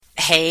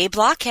Hey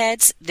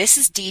Blockheads, this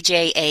is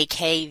DJ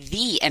AK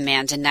the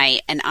Amanda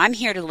Knight, and I'm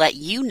here to let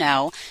you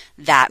know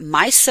that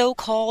my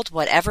so-called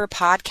whatever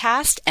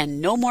podcast and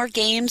No More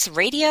Games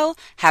Radio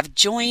have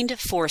joined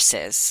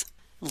forces.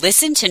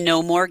 Listen to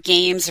No More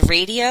Games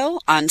Radio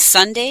on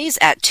Sundays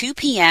at 2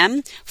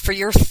 p.m. for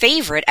your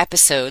favorite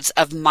episodes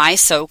of my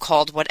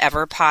so-called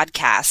whatever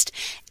podcast,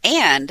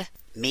 and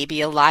maybe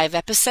a live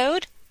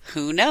episode?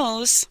 Who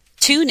knows?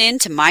 Tune in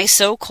to my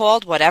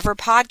so-called whatever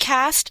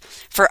podcast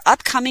for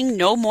upcoming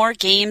No More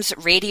Games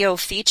radio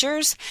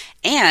features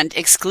and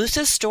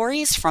exclusive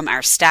stories from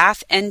our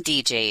staff and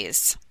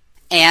DJs.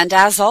 And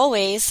as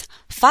always,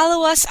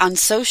 follow us on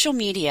social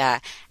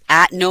media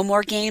at No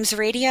More Games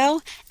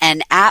Radio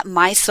and at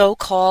my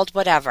so-called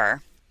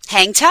whatever.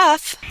 Hang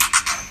tough!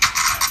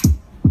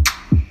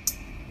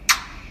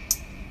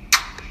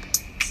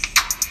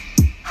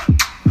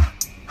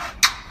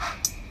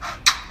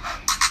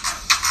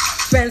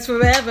 Friends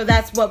forever,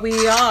 that's what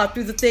we are.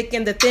 Through the thick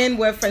and the thin,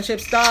 we're friendship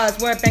stars.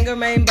 We're banger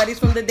main buddies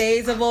from the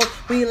days of old.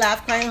 We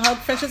laugh, cry, and hug,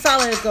 friendship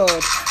solid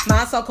gold.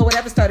 My so-called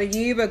whatever started a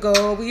year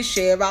ago. We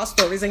share our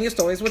stories and your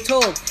stories were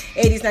told.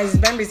 80s,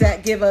 90s memories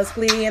that give us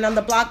glee. And on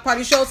the block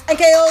party shows and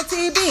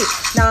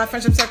KOTB. Now our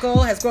friendship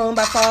circle has grown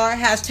by far.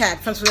 Hashtag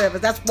friends forever,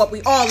 that's what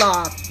we all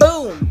are.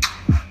 Boom!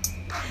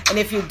 And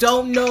if you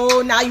don't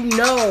know, now you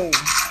know.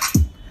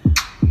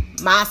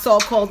 My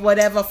so-called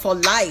whatever for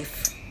life.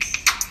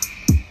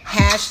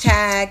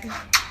 Hashtag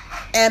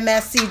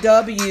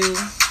MSCW.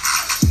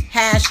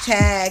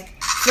 Hashtag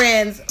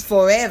friends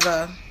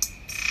forever.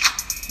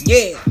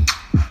 Yeah.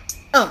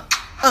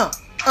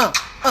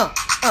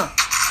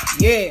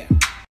 Yeah.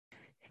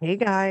 Hey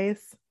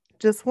guys.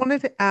 Just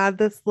wanted to add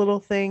this little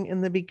thing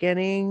in the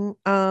beginning.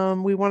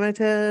 We wanted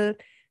to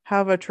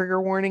have a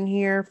trigger warning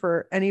here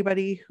for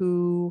anybody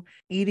who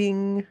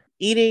disordered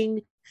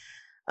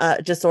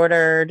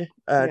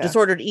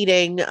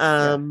eating.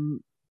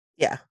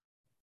 Yeah.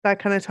 That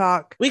kind of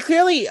talk. We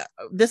clearly,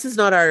 this is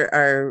not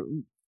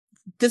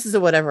this is a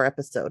whatever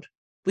episode.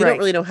 We don't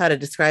really know how to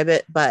describe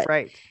it, but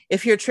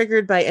if you're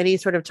triggered by any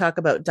sort of talk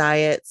about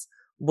diets,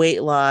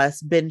 weight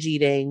loss, binge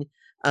eating,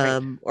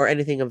 or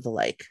anything of the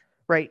like.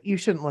 Right. You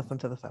shouldn't listen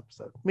to this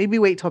episode. Maybe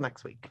wait till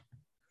next week.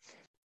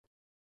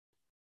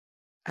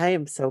 I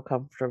am so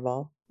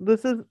comfortable.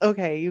 This is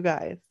okay, you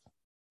guys.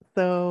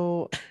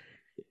 So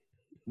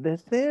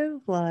this is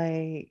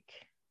like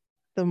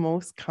the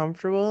most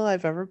comfortable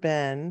I've ever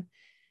been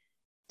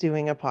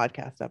doing a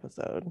podcast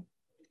episode.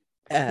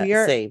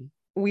 Same.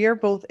 We are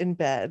both in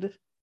bed,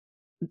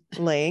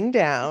 laying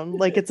down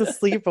like it's a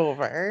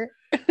sleepover.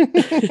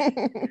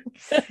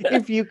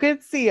 If you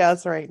could see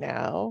us right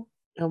now,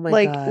 oh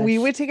my gosh. We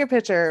would take a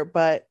picture,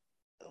 but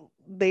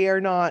they are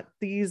not,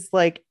 these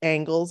like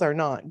angles are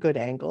not good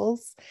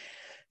angles.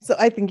 So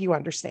I think you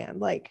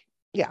understand.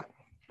 Yeah.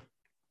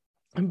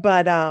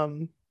 But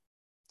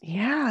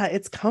yeah,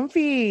 it's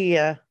comfy.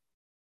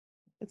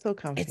 It's so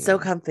comfy. It's so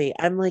comfy.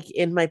 I'm like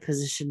in my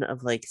position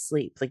of like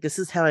sleep. Like this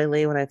is how I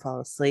lay when I fall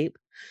asleep.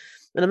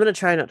 And I'm going to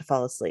try not to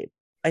fall asleep.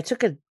 I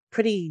took a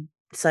pretty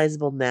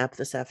sizable nap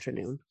this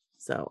afternoon.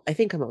 So I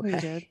think I'm okay. You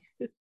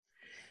did?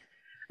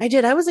 I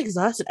did. I was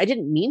exhausted. I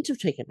didn't mean to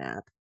take a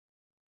nap.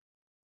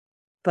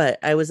 But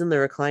I was in the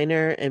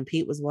recliner and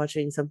Pete was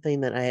watching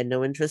something that I had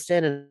no interest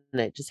in and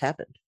it just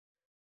happened.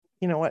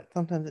 You know what?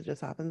 Sometimes it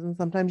just happens and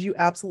sometimes you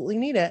absolutely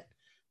need it.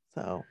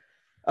 So.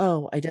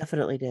 Oh, I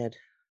definitely did.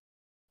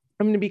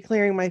 I'm going to be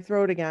clearing my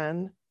throat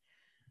again.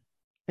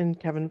 And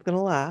Kevin's going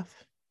to laugh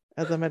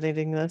as I'm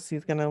editing this.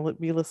 He's going to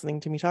be listening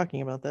to me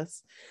talking about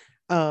this.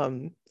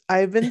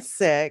 I've been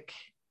sick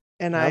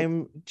and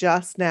I'm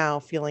just now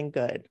feeling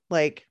good.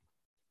 Like,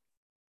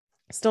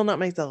 still not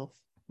myself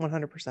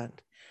 100%.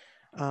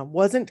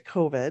 Wasn't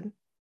COVID.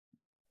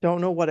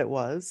 Don't know what it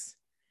was.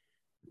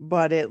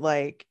 But it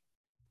like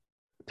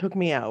took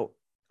me out.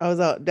 I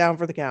was down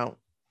for the count.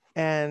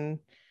 And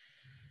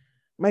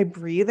my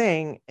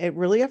breathing, it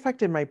really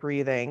affected my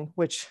breathing,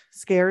 which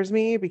scares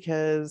me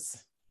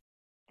because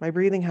my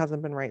breathing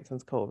hasn't been right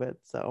since COVID.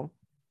 So,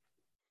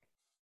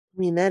 I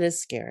mean, that is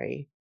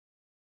scary.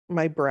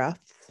 My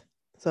breath.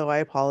 So I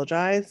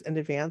apologize in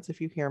advance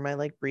if you hear my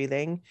like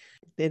breathing.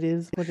 It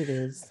is what it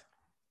is.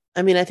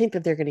 I mean, I think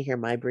that they're going to hear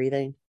my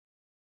breathing.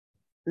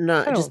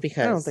 Not just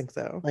because. I don't think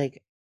so.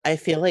 Like, I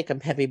feel like I'm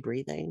heavy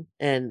breathing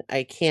and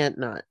I can't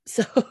not.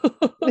 So.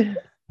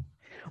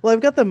 Well,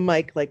 I've got the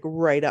mic like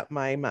right up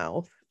my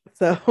mouth.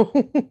 So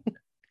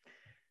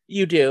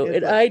you do.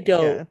 And I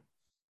don't.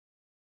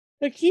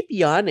 Yeah. I keep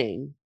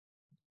yawning.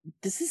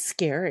 This is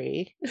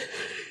scary.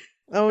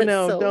 Oh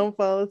no, don't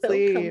fall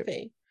asleep. So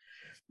comfy.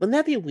 Wouldn't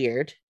that be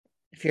weird?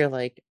 If you're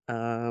like,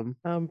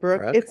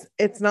 Brooke,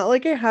 it's not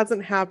like it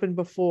hasn't happened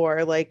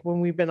before, like when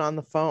we've been on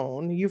the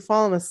phone. You've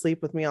fallen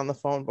asleep with me on the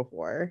phone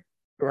before.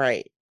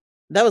 Right.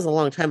 That was a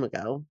long time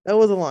ago. That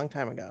was a long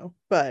time ago,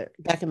 but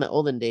back in the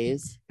olden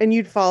days. And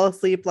you'd fall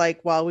asleep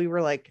like while we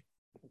were like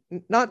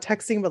not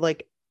texting, but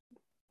like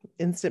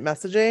instant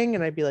messaging,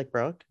 and I'd be like,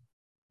 Brooke.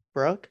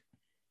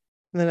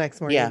 And the next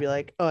morning I'd be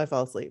like, oh, I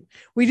fell asleep.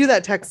 We do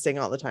that texting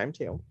all the time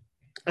too.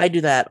 I do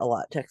that a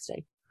lot,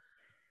 texting.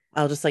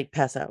 I'll just like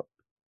pass out.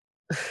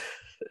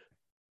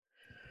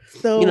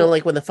 So, you know,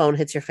 like when the phone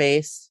hits your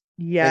face.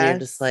 Yes. And you're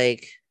just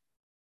like,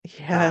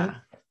 yeah.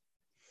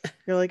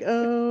 You're like,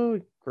 oh,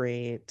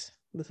 great.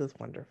 This is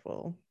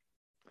wonderful.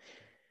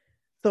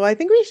 So I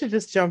think we should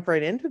just jump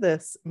right into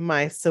this,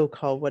 my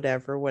so-called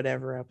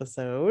whatever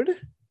episode.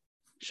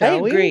 I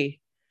agree.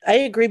 I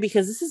agree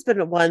because this has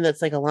been one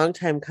that's like a long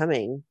time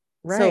coming.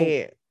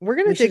 Right. So we're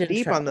going to dig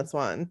deep on this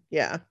one.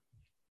 Yeah.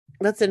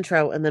 Let's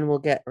intro and then we'll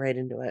get right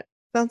into it.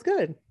 Sounds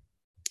good.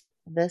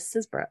 This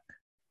is Brooke.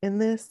 And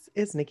this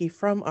is Nikki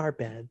from our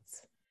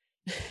beds.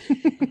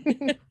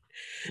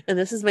 And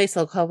this is my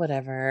so-called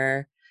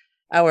whatever.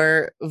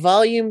 Our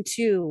volume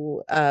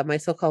 2, my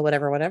so-called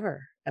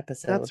whatever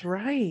episode. That's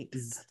right.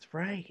 That's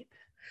right.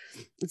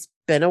 It's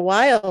been a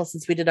while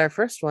since we did our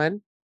first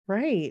one.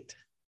 Right.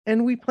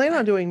 And we plan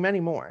on doing many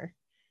more.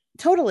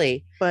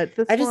 Totally. But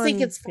I just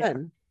think it's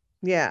fun.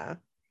 Yeah.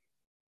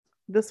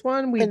 This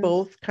one we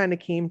both kind of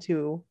came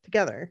to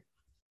together.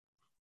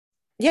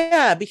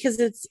 Yeah, because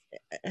it's,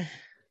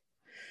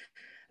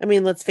 I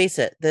mean, let's face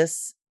it,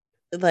 this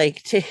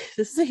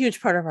is a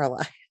huge part of our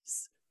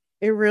lives.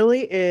 It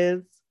really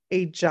is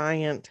a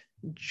giant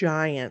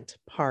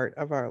part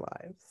of our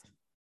lives.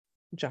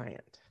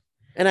 Giant.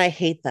 And I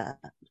hate that.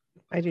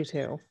 I do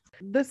too.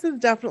 This has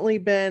definitely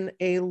been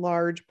a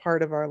large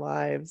part of our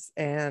lives.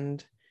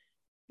 And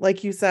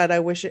like you said, I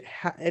wish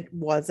it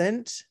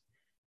wasn't,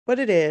 but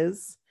it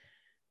is.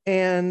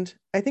 And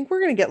I think we're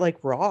going to get like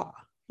raw.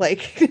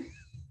 Like,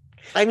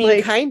 I mean,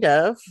 like, kind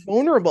of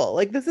vulnerable.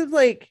 Like this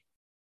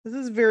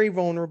is very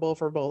vulnerable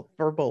for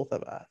both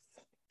of us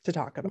to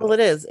talk about. Well, it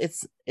is.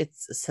 It's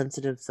a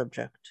sensitive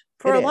subject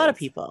for a lot of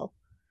people.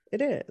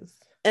 It is.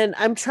 And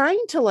I'm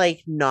trying to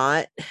like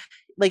not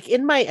like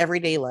in my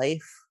everyday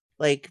life,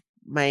 like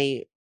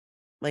my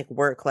like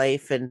work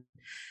life and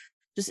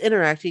just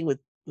interacting with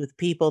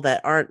people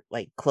that aren't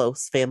like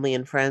close family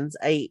and friends.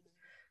 I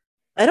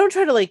don't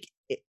try to like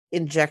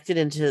inject it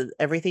into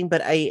everything,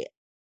 but I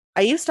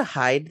used to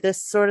hide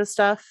this sort of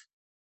stuff.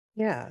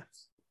 Yeah.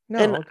 No,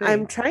 and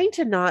I'm trying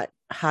to not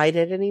hide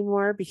it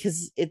anymore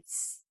because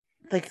it's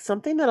like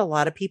something that a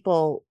lot of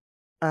people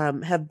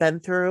have been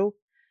through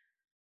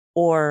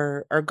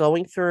or are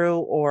going through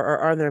or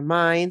are on their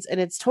minds, and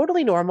it's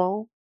totally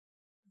normal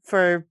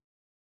for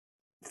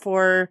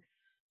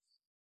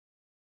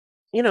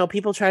you know,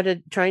 people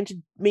trying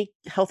to make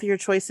healthier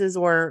choices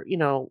or, you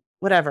know,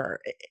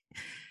 whatever.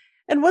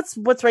 And what's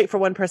right for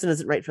one person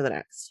isn't right for the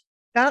next.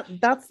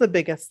 That's the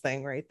biggest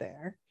thing right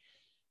there,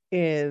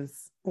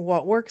 is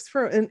what works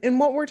for, and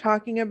what we're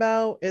talking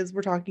about is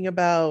we're talking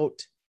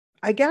about,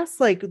 I guess,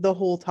 like the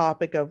whole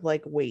topic of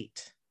like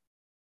weight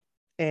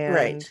and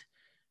right,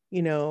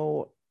 you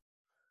know,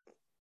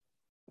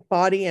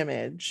 body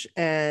image.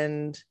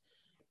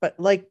 But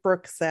like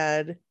Brooke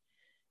said,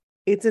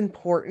 it's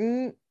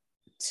important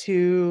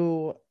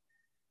to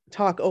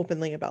talk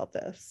openly about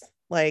this.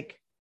 Like,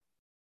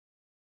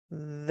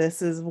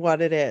 this is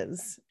what it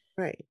is.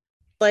 Right.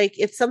 Like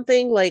it's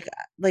something like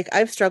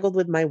I've struggled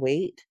with my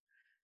weight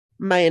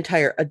my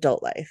entire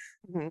adult life.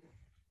 Mm-hmm.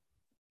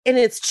 And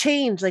it's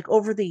changed like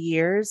over the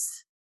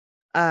years.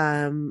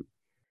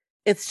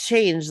 It's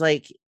changed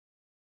like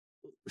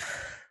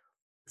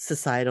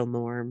societal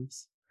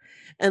norms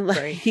and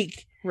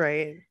like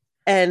right.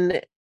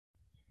 And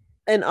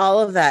all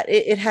of that.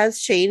 It has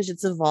changed.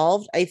 It's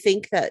evolved. I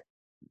think that,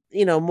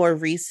 you know, more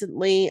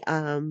recently,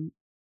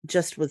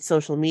 just with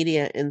social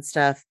media and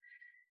stuff,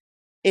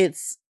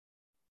 it's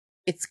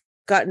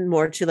gotten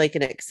more to like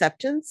an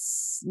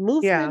acceptance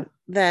movement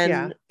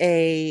than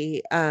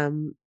a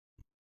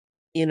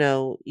you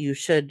know, you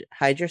should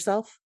hide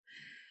yourself.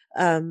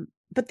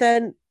 But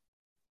then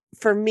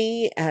for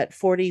me at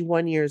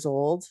 41 years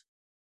old,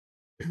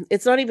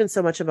 it's not even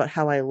so much about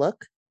how I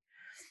look.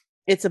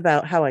 It's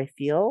about how I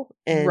feel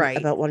and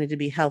about wanting to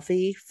be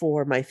healthy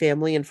for my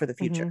family and for the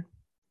future.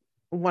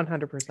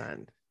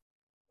 100%.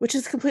 Which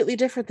is completely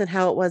different than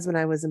how it was when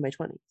I was in my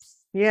 20s.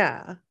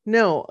 Yeah.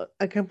 No,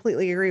 I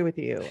completely agree with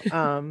you.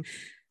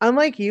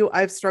 Unlike you,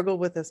 I've struggled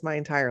with this my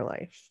entire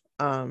life.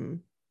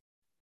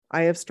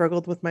 I have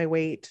struggled with my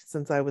weight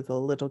since I was a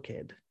little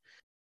kid.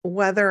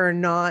 Whether or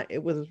not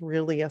it was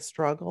really a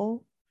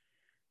struggle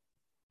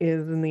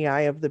is in the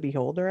eye of the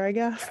beholder, I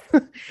guess,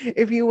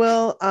 if you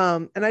will.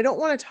 And I don't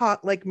want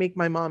to make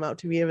my mom out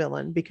to be a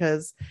villain,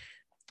 because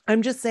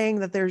I'm just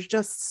saying that there's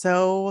just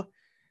so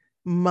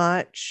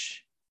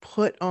much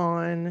put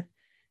on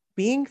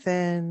being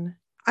thin.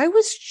 I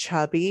was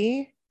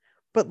chubby,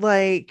 but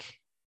like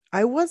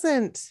I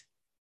wasn't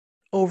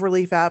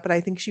overly fat, but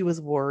I think she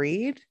was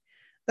worried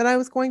that I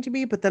was going to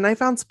be. But then I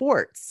found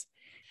sports.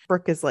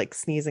 Brooke is like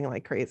sneezing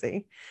like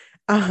crazy.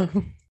 I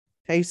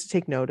used to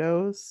take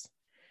NoDoz.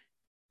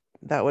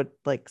 That would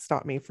like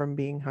stop me from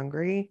being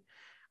hungry.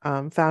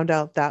 Found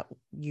out that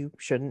you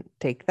shouldn't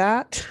take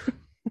that.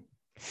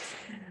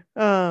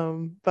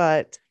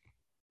 But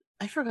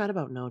I forgot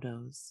about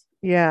NoDoz.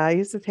 Yeah, I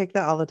used to take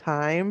that all the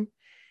time.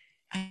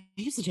 I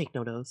used to take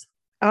NoDoz.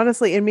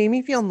 Honestly, it made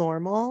me feel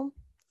normal,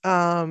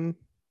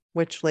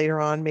 which later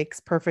on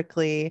makes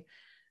perfectly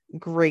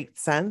great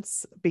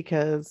sense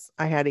because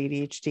I had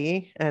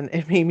ADHD and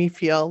it made me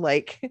feel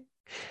like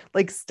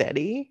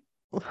steady.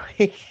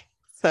 Like,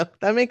 so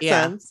that makes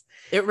sense.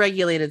 It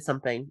regulated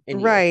something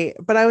in right.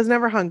 You. But I was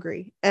never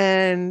hungry.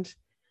 And,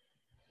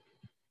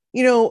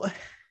 you know,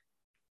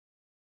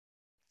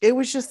 it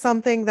was just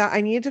something that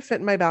I needed to fit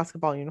in my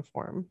basketball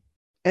uniform.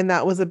 And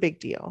that was a big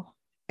deal.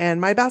 And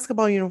my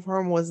basketball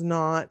uniform was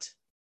not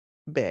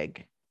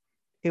big.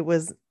 It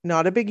was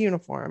not a big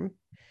uniform.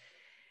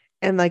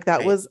 And like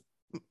that was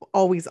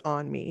always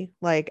on me.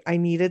 Like I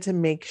needed to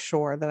make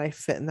sure that I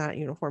fit in that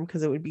uniform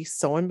because it would be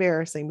so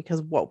embarrassing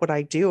because what would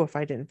I do if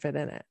I didn't fit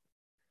in it?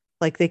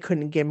 Like they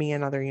couldn't give me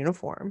another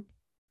uniform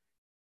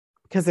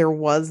because there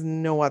was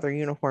no other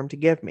uniform to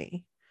give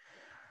me.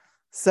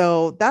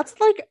 So that's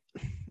like,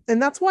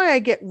 and that's why I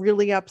get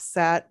really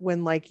upset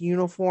when like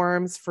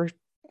uniforms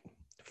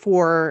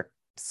for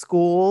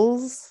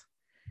schools,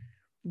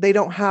 they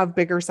don't have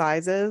bigger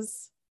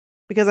sizes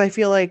because I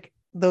feel like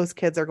those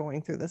kids are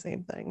going through the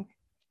same thing.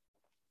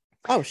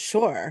 Oh,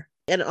 sure.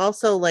 And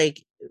also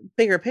like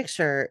bigger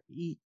picture,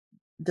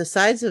 the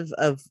size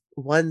of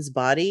one's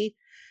body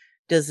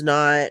does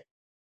not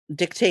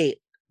dictate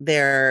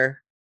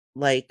their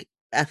like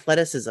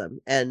athleticism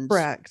and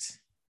correct.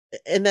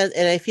 And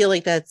I feel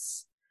like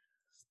that's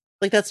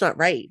not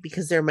right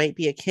because there might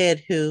be a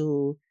kid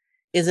who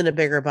isn't a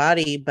bigger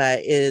body but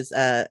is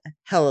a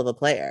hell of a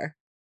player.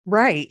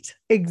 Right.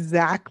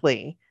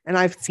 Exactly. And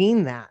I've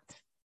seen that.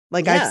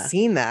 Like I've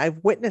seen that.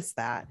 I've witnessed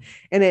that.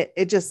 And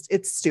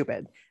it's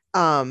stupid.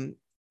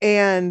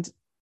 And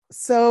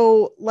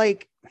so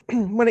like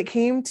when it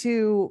came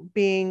to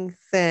being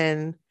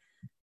thin,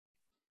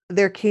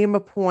 there came a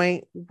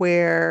point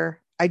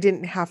where I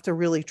didn't have to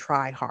really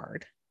try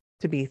hard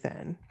to be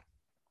thin.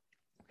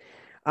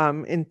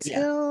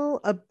 Until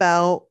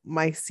about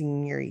my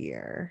senior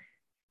year.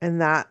 And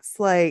that's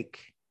like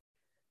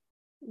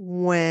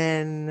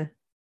when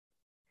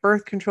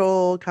birth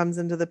control comes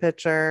into the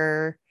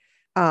picture.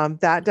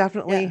 That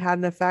definitely had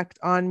an effect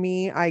on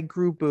me. I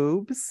grew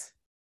boobs.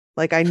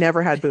 Like I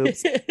never had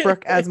boobs.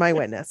 Brooke as my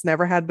witness,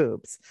 never had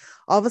boobs.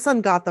 All of a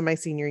sudden got them my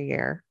senior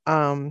year.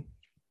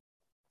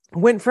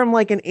 Went from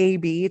like an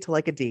AB to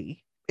like a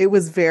D. It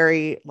was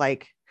very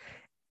like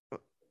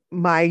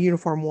my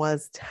uniform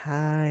was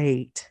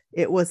tight.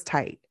 It was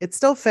tight. It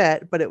still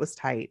fit, but it was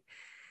tight.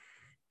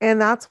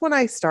 And that's when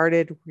I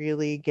started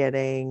really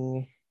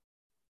getting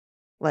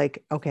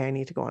like, okay, I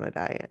need to go on a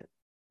diet.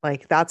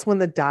 Like that's when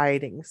the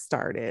dieting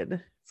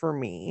started for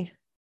me.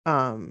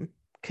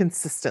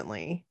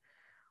 Consistently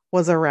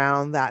was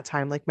around that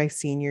time, like my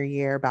senior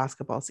year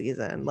basketball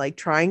season, like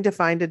trying to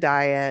find a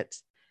diet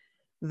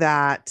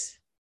that,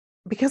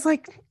 because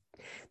like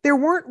there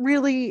weren't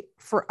really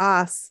for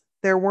us,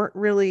 there weren't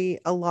really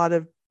a lot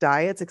of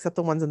diets except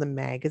the ones in the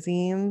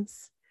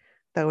magazines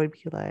that would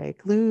be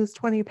like lose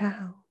 20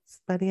 pounds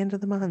by the end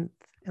of the month.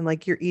 And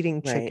like you're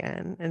eating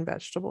chicken and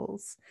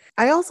vegetables.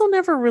 I also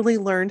never really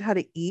learned how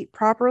to eat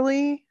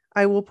properly.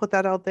 I will put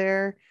that out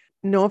there.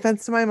 No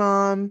offense to my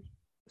mom.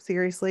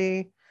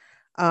 Seriously.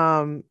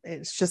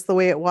 It's just the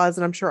way it was.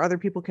 And I'm sure other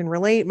people can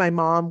relate. My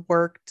mom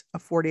worked a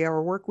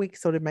 40-hour work week.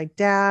 So did my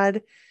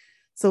dad.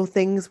 So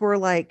things were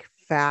like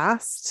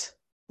fast,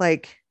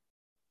 like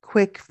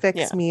quick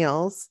fix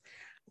meals,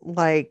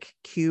 like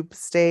cube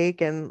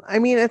steak. And I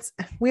mean,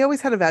 we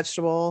always had a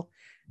vegetable.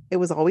 It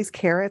was always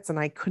carrots, and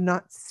I could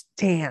not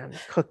stand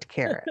cooked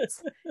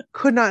carrots.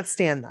 Could not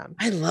stand them.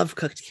 I love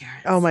cooked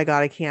carrots. Oh my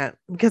God, I can't,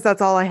 because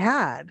that's all I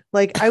had.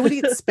 Like I would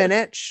eat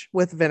spinach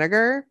with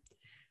vinegar,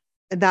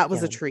 and that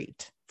was a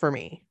treat for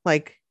me,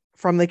 like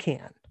from the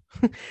can.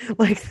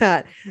 Like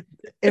that.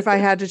 If I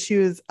had to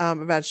choose a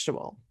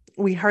vegetable,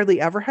 we hardly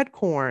ever had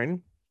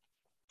corn,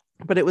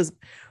 but it was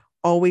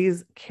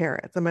always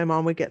carrots. And my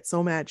mom would get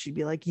so mad. She'd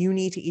be like, you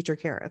need to eat your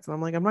carrots. And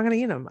I'm like, I'm not going to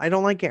eat them. I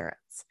don't like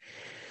carrots.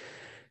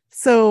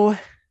 So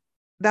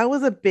that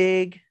was a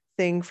big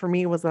thing for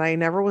me, was that I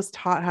never was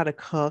taught how to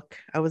cook.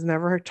 I was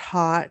never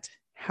taught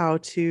how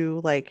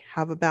to like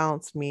have a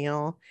balanced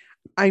meal.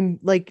 I'm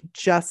like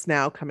just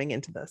now coming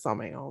into this on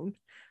my own.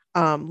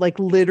 Like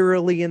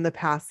literally in the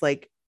past,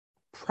 like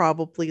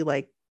probably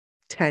like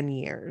 10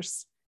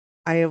 years,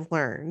 I have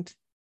learned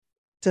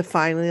to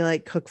finally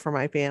like cook for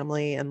my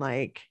family and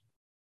like,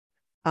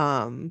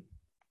 and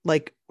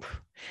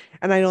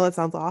I know that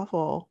sounds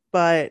awful,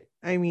 but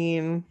I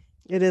mean,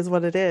 it is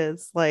what it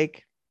is.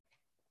 Like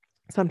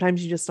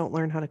sometimes you just don't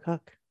learn how to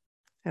cook,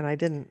 and I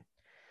didn't.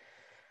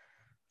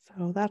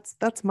 So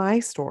that's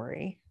my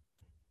story.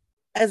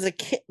 As a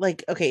kid,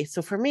 like, okay,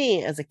 so for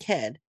me as a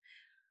kid,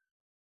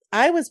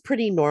 I was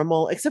pretty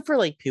normal, except for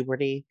like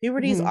puberty.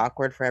 Puberty is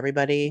awkward for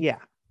everybody. Yeah.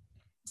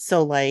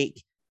 So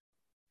like,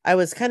 I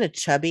was kind of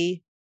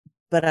chubby,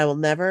 but I will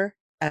never,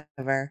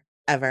 ever,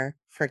 ever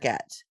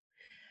forget.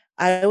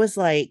 I was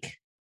like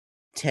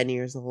 10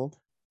 years old.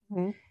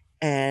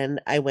 And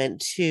I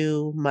went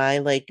to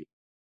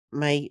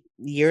my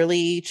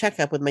yearly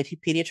checkup with my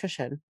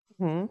pediatrician.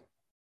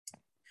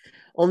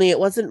 Only it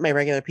wasn't my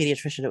regular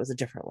pediatrician, it was a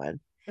different one.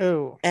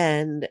 Oh.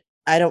 And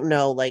I don't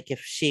know like if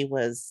she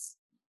was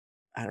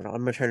I don't know,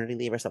 on maternity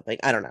leave or something.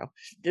 I don't know.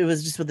 It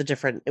was just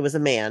it was a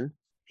man,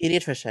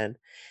 pediatrician.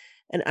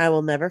 And I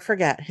will never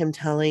forget him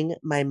telling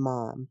my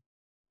mom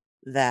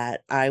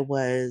that I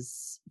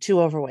was too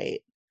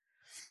overweight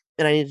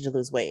and I needed to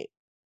lose weight.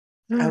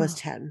 I was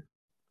 10.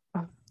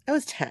 I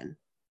was 10.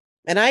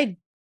 And I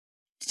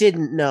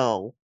didn't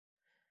know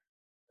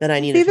that I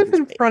needed to lose weight.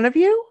 See this in front of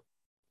you?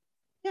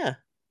 Yeah.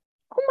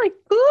 Oh my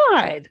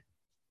God.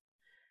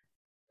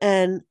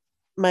 And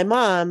my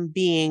mom,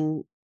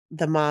 being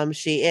the mom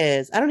she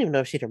is, I don't even know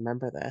if she'd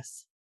remember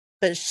this,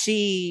 but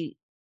she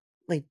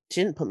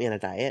didn't put me on a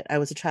diet. I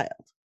was a child.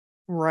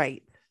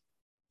 Right.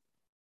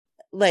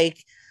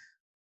 Like,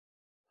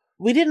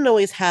 we didn't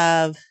always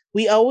have,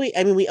 we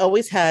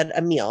always had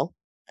a meal,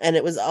 and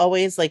it was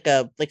always like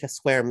a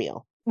square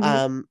meal.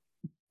 Mm-hmm.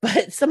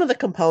 But some of the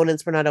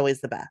components were not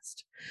always the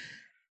best.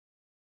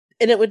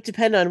 And it would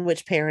depend on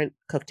which parent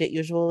cooked it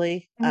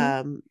usually.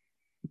 Mm-hmm.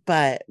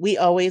 But we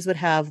always would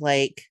have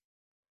like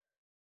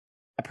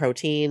a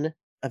protein,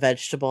 a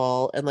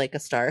vegetable, and like a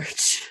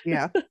starch.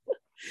 Yeah.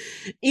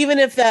 Even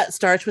if that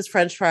starch was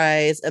French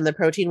fries and the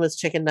protein was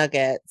chicken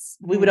nuggets,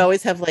 we would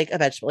always have like a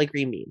vegetable, like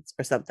green beans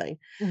or something.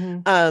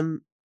 Mm-hmm.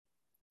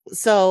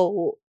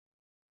 So,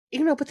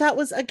 but that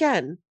was,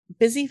 again,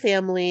 busy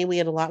family. We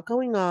had a lot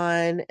going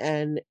on,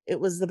 and it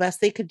was the best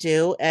they could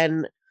do.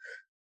 And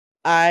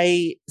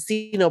I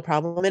see no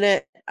problem in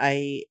it.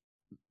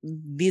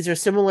 These are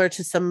similar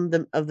to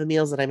some of the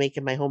meals that I make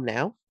in my home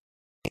now.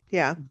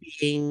 Yeah.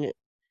 Being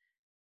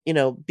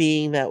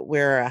that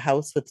we're a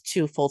house with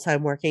 2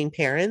 full-time working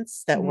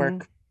parents that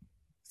work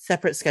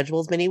separate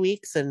schedules many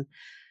weeks, and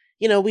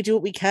we do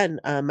what we can.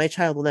 My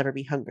child will never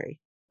be hungry.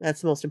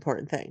 That's the most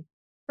important thing.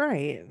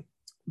 Right.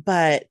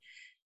 But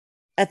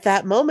at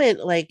that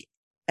moment, like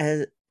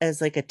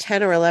as like a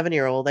 10 or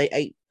 11-year-old,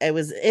 I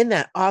was in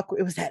that awkward,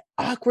 it was that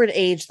awkward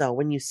age though,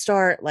 when you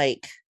start,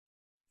 like,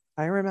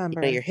 I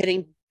remember, you're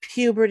hitting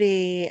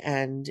puberty,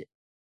 and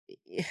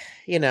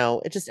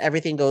it just,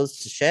 everything goes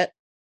to shit.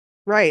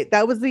 Right.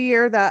 That was the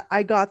year that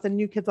I got the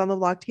New Kids on the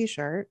Block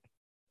t-shirt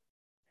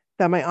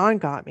that my aunt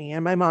got me,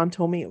 and my mom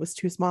told me it was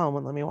too small and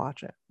wouldn't let me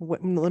watch it.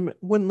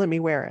 Wouldn't let me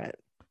wear it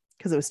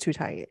because it was too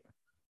tight.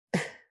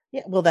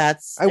 Yeah, well, I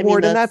wore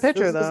it in that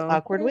picture though.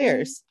 Awkward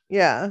wears.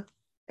 Yeah.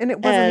 And it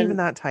wasn't even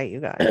that tight,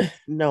 you guys.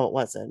 No, it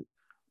wasn't.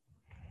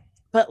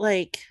 But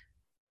like,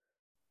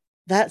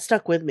 that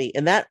stuck with me,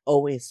 and that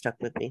always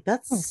stuck with me.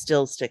 That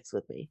still sticks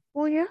with me.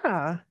 Well,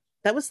 yeah.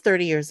 That was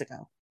 30 years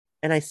ago,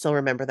 and I still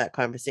remember that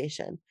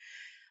conversation.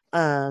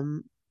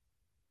 And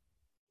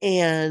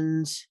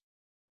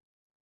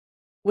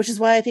which is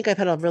why I think I've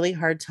had a really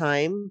hard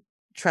time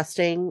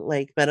trusting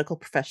like medical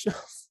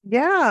professionals.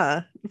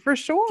 Yeah, for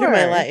sure. Through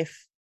my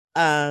life.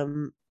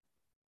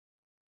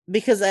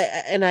 Because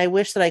I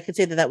wish that I could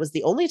say that was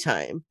the only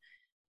time,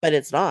 but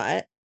it's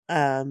not.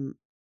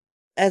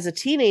 As a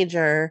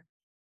teenager,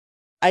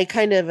 I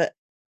kind of,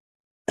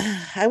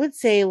 I would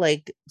say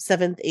like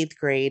 7th, 8th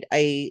grade,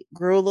 I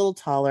grew a little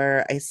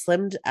taller. I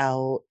slimmed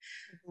out.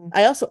 Mm-hmm.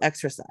 I also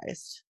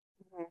exercised.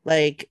 Mm-hmm.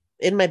 Like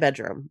in my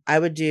bedroom, I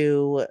would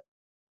do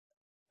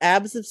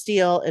abs of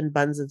steel and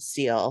buns of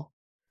steel,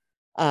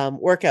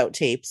 workout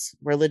tapes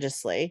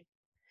religiously.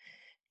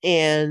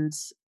 And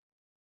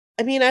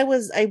I mean, I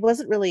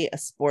wasn't really a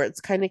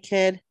sports kind of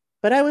kid,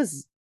 but I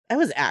was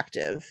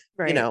active.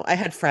 Right. I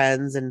had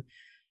friends, and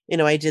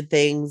I did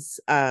things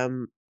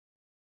outside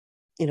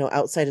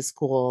of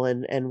school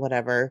and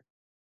whatever.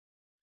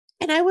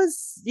 And I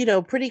was,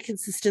 pretty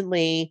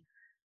consistently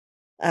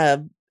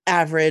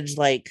average,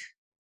 like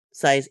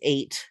size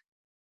 8,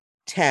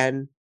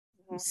 10.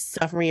 Mm-hmm.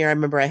 Sophomore year, I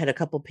remember I had a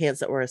couple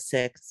pants that were a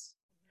 6.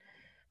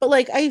 But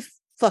like, I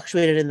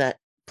fluctuated in that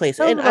place,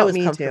 and I was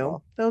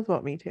comfortable. That was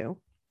about me too.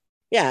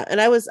 Yeah,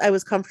 and I was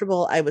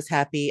comfortable. I was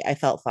happy. I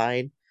felt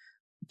fine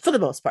for the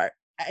most part.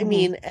 I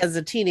mean, as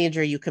a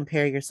teenager, you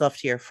compare yourself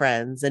to your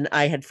friends, and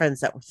I had friends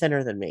that were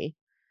thinner than me.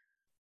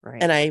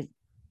 Right. And I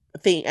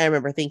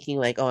remember thinking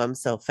like, oh, I'm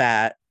so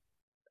fat.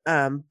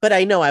 But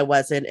I know I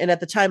wasn't. And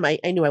at the time I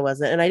knew I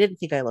wasn't, and I didn't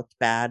think I looked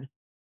bad.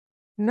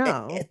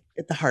 No.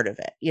 At the heart of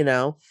it,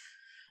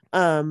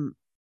 but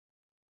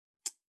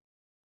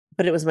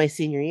it was my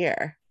senior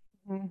year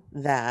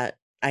that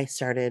I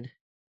started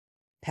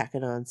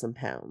packing on some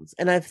pounds.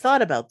 And I've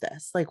thought about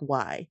this, like,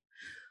 why?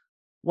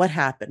 What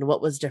happened?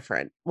 What was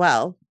different?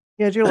 Well,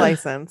 you had your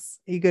license.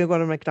 You could go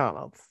to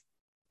McDonald's.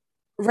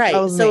 Right.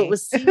 So it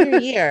was senior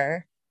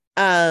year.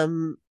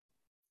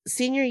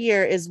 Senior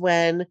year is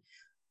when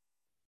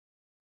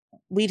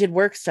we did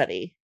work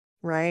study.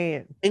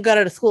 Right. And got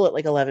out of school at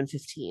like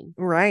 11:15.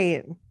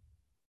 Right.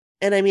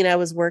 And I mean, I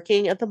was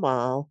working at the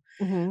mall.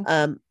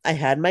 Mm-hmm. I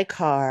had my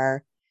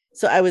car.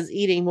 So I was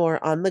eating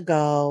more on the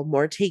go,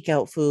 more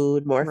takeout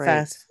food, more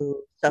fast food,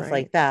 stuff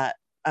like that.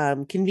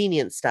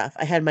 Convenient stuff.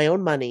 I had my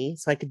own money,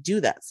 so I could do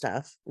that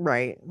stuff.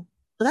 Right.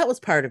 So that was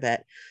part of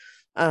it.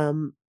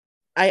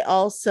 I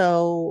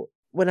also,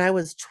 when I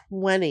was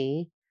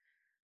 20,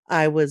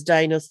 I was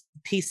diagnosed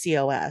with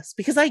PCOS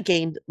because I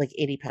gained like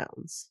 80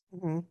 pounds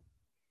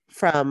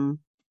from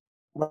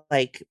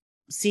like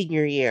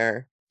senior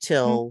year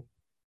till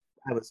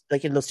I was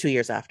like in those 2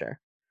 years after,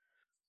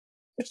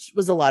 which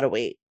was a lot of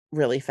weight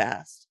really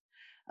fast.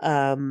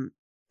 And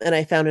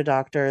I found a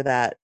doctor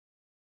that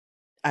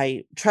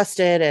I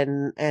trusted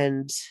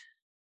and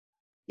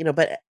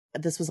but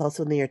this was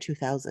also in the year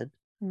 2000.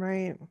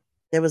 Right.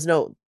 There was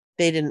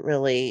they didn't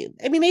really,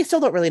 I mean, they still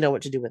don't really know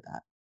what to do with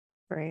that.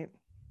 Right.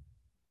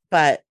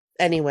 But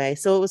anyway,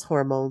 so it was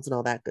hormones and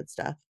all that good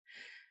stuff.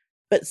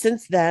 But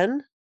since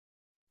then,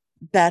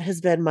 that has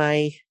been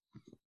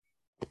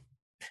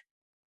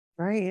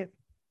right.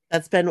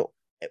 That's been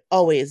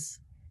always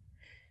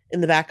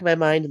in the back of my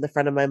mind, in the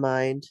front of my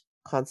mind,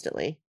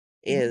 constantly,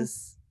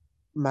 is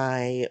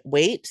my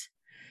weight.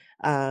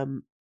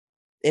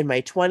 In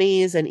my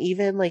 20s and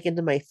even like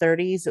into my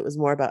 30s, it was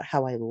more about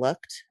how I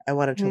looked. I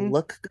wanted to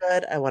look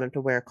good. I wanted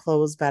to wear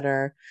clothes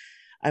better.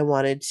 I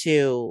wanted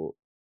to,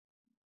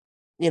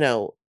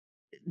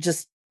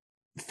 just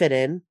fit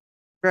in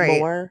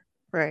more.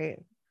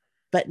 Right.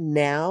 But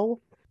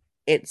now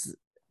it's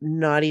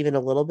not even a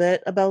little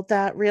bit about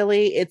that,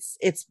 really. It's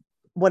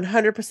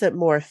 100%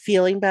 more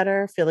feeling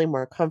better, feeling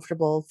more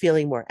comfortable,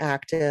 feeling more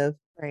active.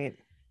 Right.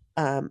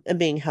 And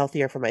being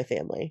healthier for my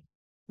family.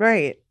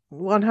 Right.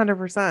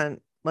 100%.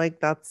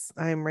 Like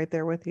I'm right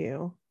there with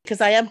you.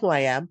 Because I am who I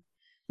am.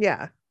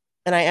 Yeah.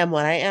 And I am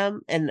what I am.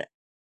 And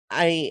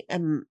I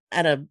am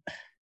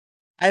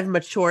I've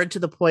matured to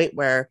the point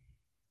where,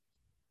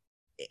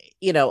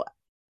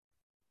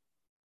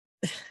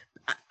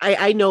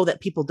 I know that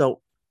people don't,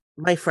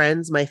 my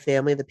friends, my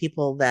family, the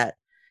people that,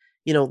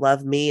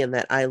 love me and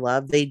that I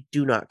love, they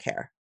do not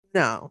care.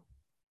 No.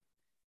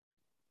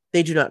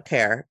 They do not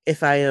care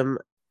if I am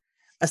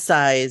a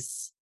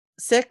size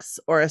 6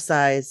 or a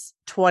size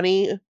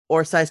 20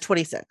 or size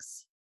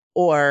 26,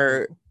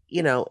 or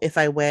if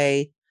I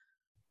weigh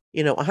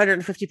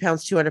 150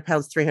 pounds, 200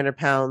 pounds, 300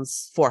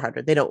 pounds,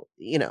 400. They don't,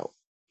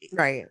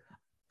 right.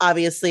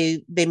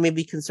 Obviously they may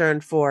be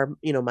concerned for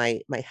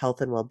my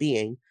health and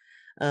well-being,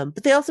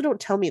 but they also don't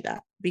tell me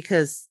that,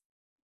 because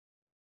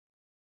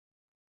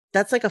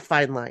that's like a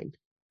fine line.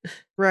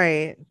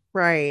 Right.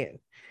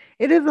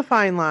 It is a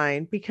fine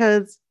line,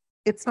 because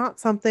it's not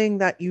something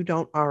that you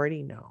don't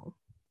already know.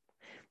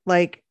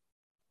 Like,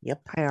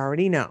 yep, I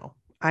already know.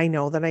 I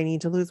know that I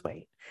need to lose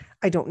weight.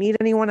 I don't need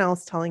anyone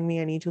else telling me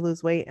I need to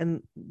lose weight.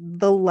 And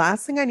the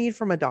last thing I need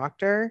from a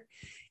doctor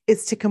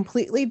is to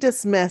completely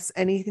dismiss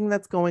anything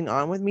that's going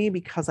on with me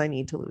because I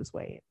need to lose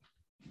weight.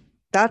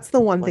 That's the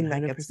one 100%. Thing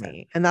that gets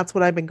me. And that's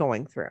what I've been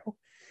going through.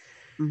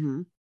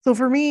 Mm-hmm. So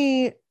for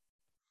me,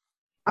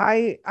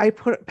 I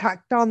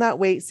packed on that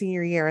weight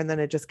senior year, and then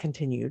it just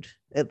continued.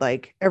 It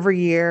like every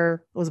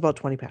year it was about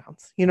 20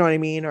 pounds, you know what I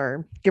mean?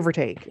 Or give or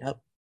take.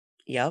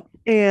 Yep.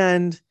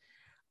 And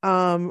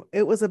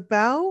it was it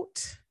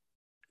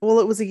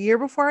was a year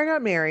before I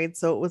got married.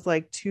 So it was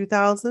like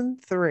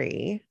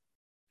 2003,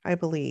 I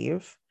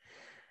believe.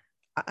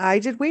 I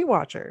did Weight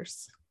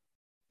Watchers,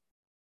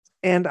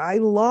 and I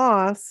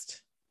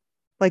lost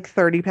like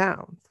 30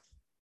 pounds.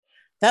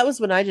 That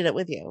was when I did it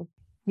with you.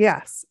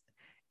 Yes.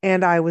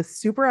 And I was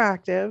super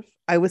active.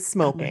 I was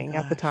smoking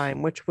at the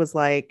time, which was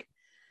like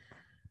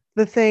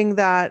the thing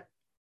that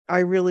I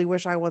really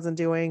wish I wasn't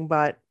doing,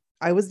 but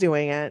I was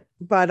doing it.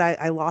 But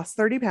I lost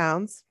 30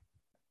 pounds.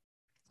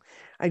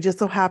 I just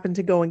so happened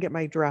to go and get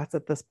my dress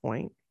at this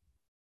point,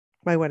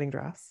 my wedding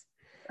dress.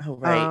 Oh,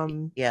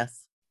 right.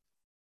 Yes.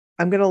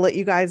 I'm going to let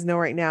you guys know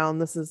right now,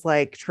 and this is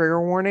like trigger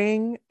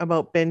warning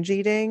about binge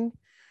eating,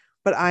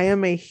 but I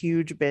am a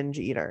huge binge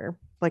eater.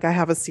 Like, I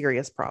have a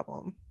serious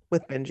problem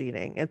with binge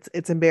eating.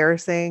 It's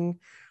embarrassing.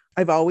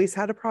 I've always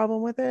had a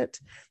problem with it.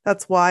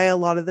 That's why a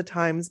lot of the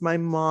times my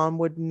mom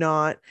would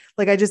not,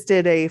 like, I just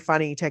did a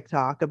funny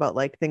TikTok about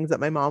like things that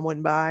my mom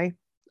wouldn't buy,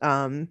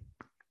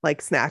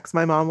 like snacks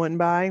my mom wouldn't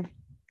buy,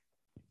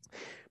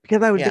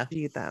 because I would binge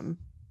eat them.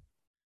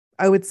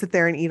 I would sit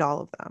there and eat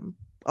all of them.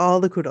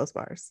 All the Kudos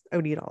bars. I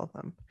would eat all of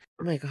them.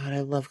 Oh my God, I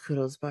love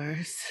Kudos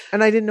bars.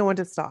 And I didn't know when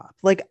to stop.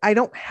 Like, I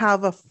don't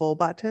have a full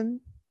button.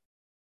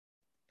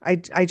 I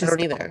just don't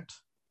either.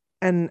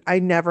 And I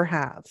never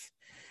have.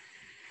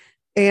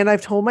 And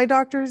I've told my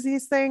doctors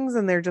these things,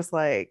 and they're just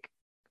like,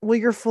 well,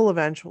 you're full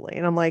eventually.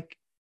 And I'm like,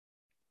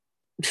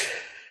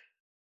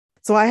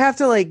 so I have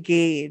to like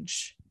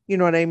gauge, you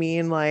know what I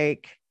mean?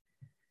 Like,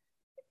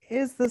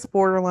 is this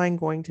borderline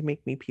going to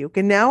make me puke?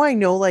 And now I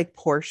know like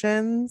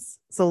portions.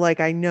 So like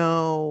I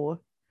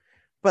know,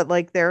 but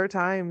like there are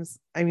times,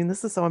 I mean,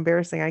 this is so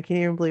embarrassing. I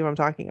can't even believe I'm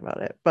talking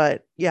about it.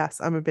 But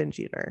yes, I'm a binge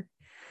eater.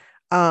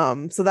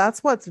 So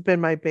that's what's been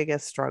my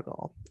biggest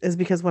struggle, is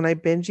because when I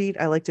binge eat,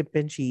 I like to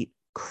binge eat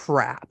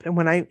crap. And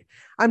when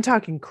I'm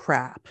talking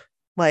crap,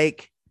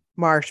 like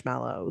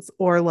marshmallows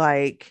or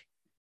like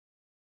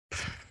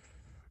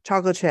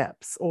chocolate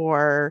chips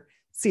or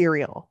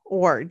cereal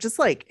or just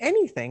like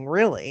anything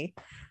really.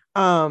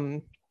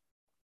 So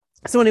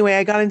anyway,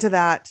 I got into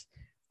that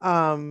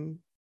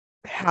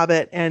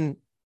habit, and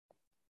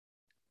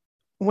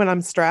when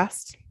I'm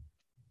stressed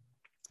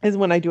is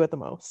when I do it the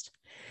most.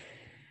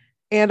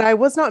 And I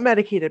was not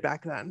medicated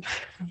back then.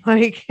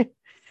 Like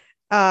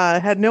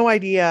Had no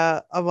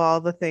idea of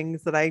all the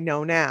things that I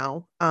know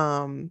now.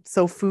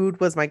 So food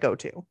was my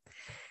go-to.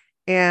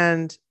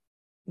 And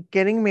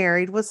getting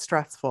married was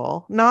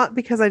stressful, not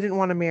because I didn't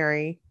want to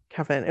marry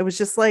Kevin. It was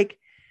just like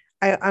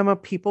I'm a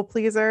people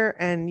pleaser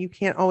and you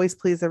can't always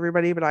please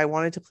everybody, but I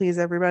wanted to please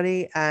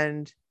everybody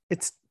and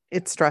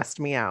it stressed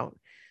me out.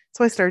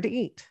 So I started to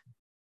eat.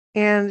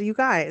 And you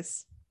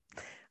guys,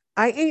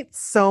 I ate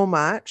so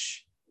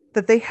much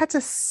that they had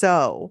to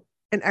sew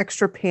an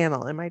extra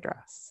panel in my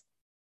dress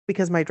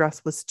because my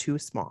dress was too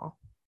small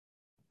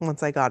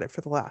once I got it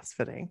for the last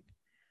fitting.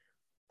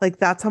 Like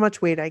that's how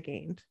much weight I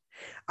gained.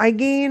 I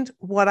gained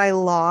what I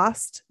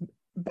lost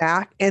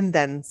back and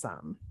then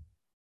some,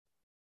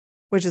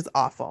 which is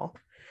awful.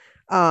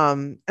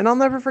 And I'll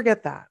never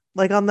forget that.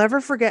 Like I'll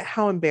never forget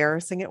how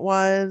embarrassing it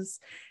was,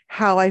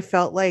 how I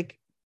felt like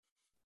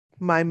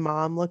my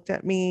mom looked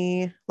at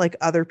me, like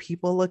other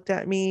people looked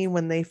at me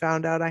when they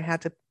found out I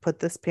had to put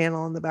this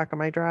panel in the back of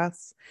my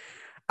dress.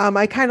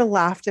 I kind of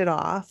laughed it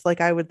off. Like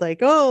I would like,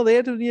 oh, they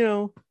had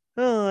to,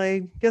 oh,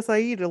 I guess I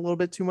eat a little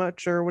bit too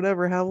much or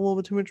whatever, have a little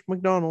bit too much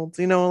McDonald's,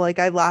 like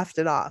I laughed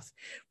it off,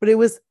 but it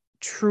was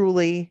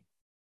truly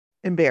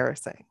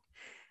embarrassing.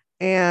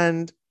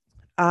 And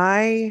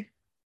it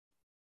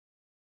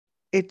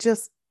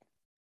just,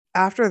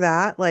 after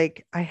that,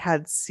 like I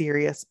had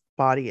serious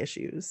body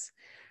issues.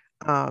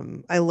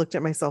 I looked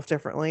at myself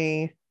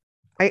differently.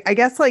 I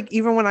guess like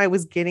even when I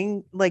was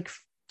getting like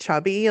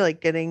chubby, like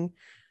getting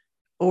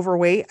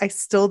overweight, I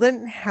still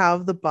didn't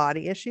have the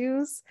body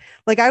issues.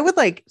 Like I would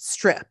like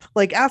strip,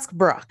 like ask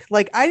Brooke,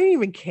 like I didn't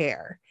even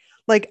care.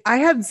 Like I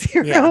had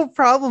zero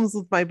problems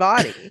with my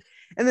body.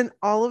 And then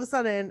all of a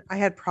sudden I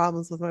had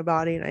problems with my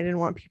body and I didn't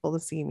want people to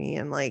see me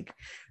in like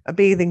a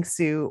bathing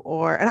suit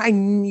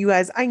you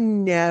guys, I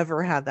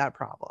never had that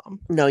problem.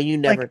 No, you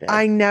never did.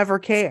 I never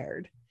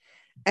cared.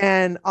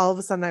 And all of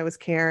a sudden I was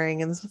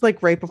caring. And this was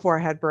like right before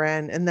I had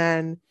Bryn. And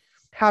then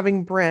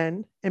having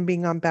Bryn and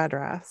being on bed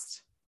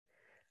rest,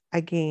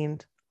 I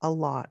gained a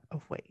lot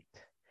of weight.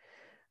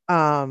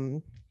 I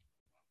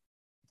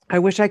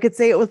wish I could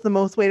say it was the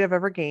most weight I've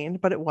ever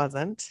gained, but it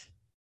wasn't.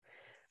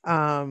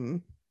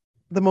 The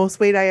most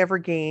weight I ever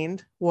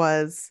gained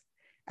was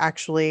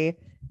actually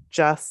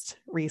just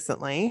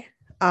recently.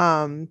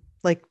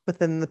 Like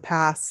within the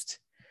past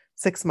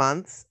 6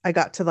 months, I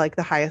got to like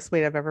the highest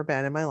weight I've ever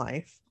been in my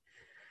life.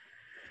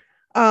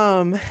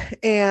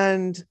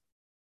 And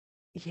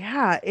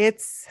yeah,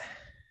 it's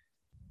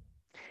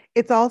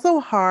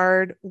also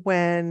hard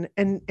when,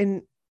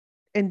 and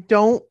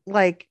don't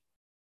like,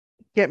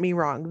 get me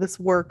wrong, this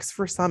works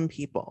for some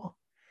people,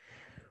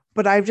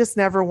 but I've just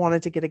never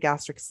wanted to get a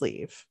gastric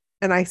sleeve.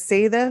 And I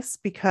say this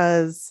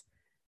because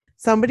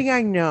somebody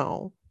I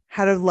know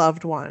had a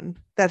loved one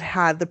that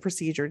had the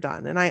procedure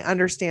done. And I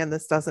understand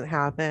this doesn't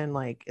happen.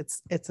 Like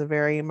it's a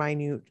very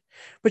minute,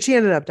 but she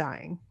ended up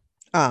dying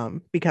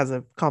because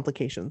of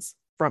complications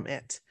from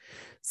it.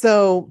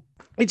 So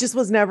it just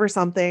was never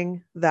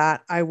something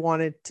that I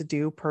wanted to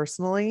do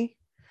personally.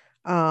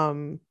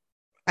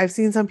 I've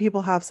seen some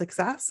people have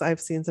success. I've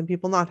seen some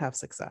people not have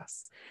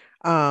success.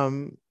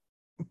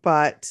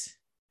 But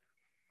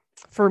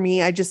for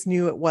me, I just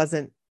knew it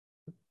wasn't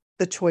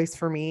the choice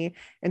for me.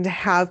 And to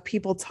have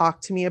people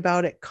talk to me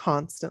about it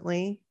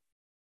constantly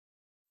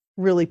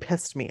really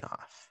pissed me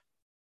off.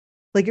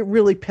 Like it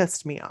really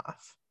pissed me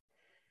off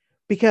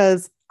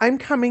because I'm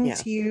coming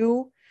to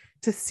you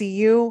to see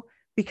you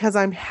because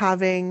I'm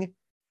having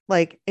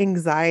like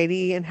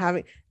anxiety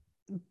and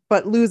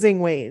but losing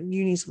weight.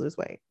 You need to lose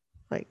weight.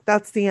 Like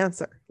that's the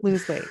answer.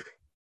 Lose weight.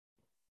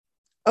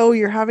 Oh,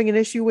 you're having an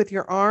issue with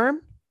your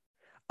arm?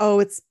 Oh,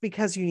 it's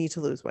because you need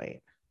to lose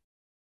weight.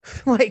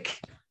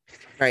 Like,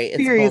 right.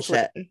 It's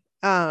seriously.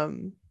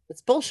 Bullshit.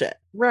 It's bullshit.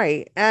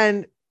 Right.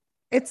 And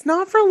it's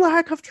not for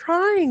lack of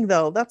trying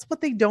though. That's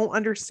what they don't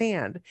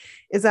understand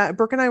is that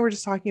Brooke and I were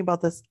just talking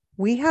about this.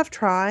 We have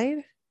tried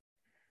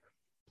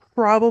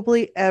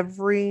probably not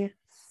every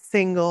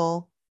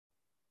single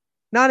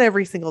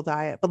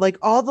diet, but like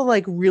all the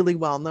like really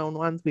well-known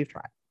ones we've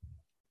tried.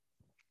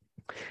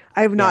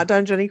 I have not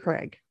done Jenny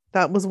Craig.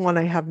 That was one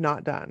I have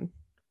not done.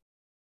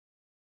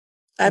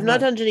 I've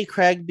not done Jenny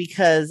Craig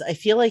because I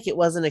feel like it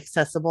wasn't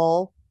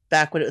accessible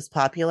back when it was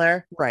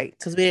popular. Right.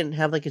 Because we didn't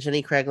have like a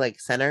Jenny Craig like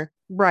center.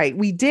 Right.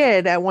 We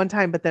did at one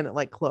time, but then it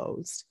like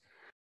closed.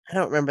 I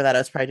don't remember that. I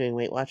was probably doing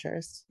Weight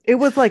Watchers. It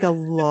was like a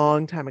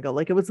long time ago.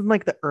 Like it was in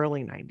like the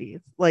early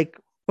 90s. Like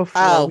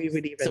before we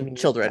would even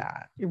children.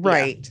 That.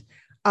 Right.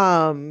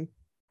 Yeah.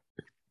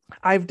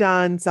 I've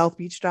done South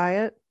Beach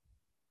Diet.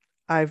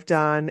 I've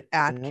done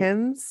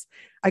Atkins.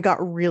 I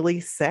got really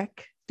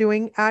sick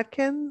doing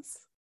Atkins.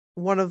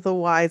 One of the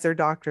wiser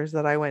doctors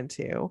that I went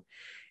to,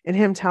 and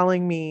him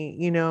telling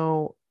me,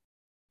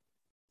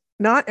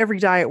 not every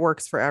diet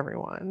works for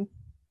everyone.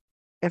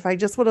 If I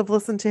just would have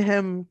listened to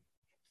him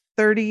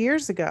 30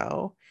 years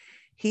ago,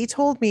 he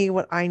told me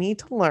what I need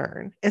to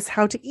learn is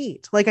how to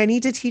eat. Like I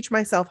need to teach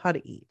myself how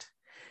to eat.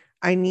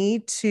 I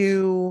need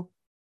to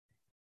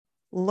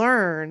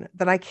learn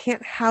that I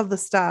can't have the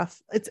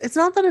stuff. It's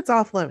not that it's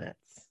off limits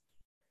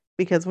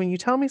because when you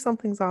tell me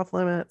something's off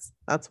limits,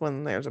 that's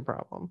when there's a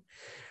problem.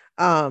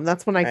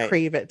 That's when I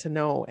crave it to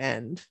no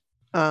end.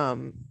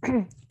 And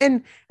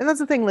that's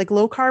the thing, like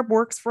low carb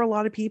works for a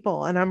lot of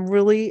people, and I'm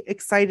really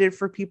excited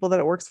for people that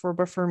it works for.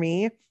 But for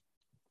me,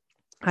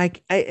 I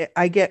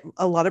get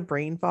a lot of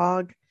brain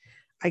fog.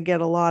 I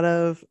get a lot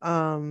of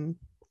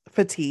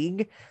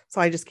fatigue, so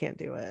I just can't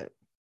do it.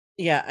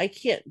 Yeah, I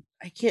can't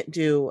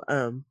do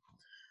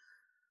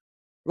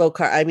low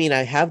carb. I mean,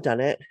 I have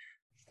done it.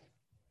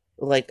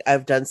 Like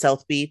I've done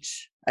South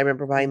Beach. I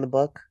remember buying the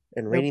book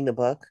and reading the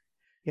book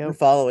and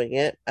following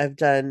it. I've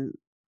done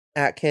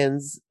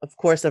Atkins. Of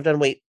course, I've done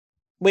Weight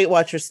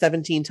Watchers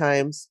 17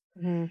 times.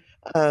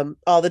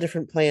 All the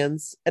different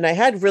plans. And I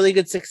had really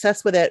good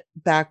success with it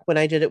back when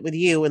I did it with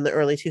you in the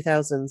early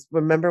 2000s.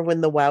 Remember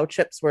when the WOW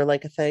chips were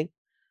like a thing?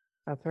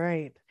 That's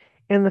right.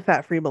 And the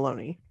fat-free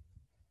bologna.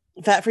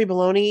 Fat-free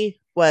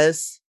bologna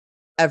was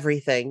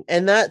everything.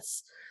 And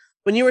that's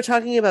when you were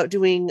talking about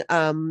doing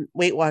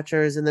Weight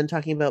Watchers and then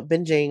talking about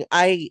binging,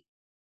 I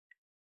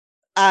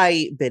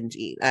binge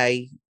eat.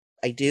 I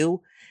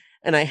do.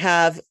 And I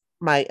have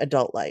my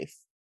adult life.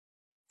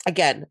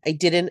 Again, I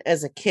didn't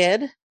as a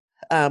kid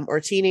or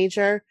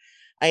teenager.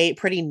 I ate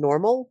pretty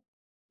normal,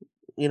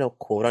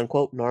 quote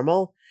unquote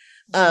normal.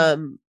 But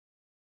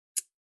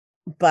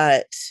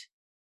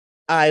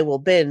I will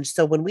binge.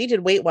 So when we did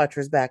Weight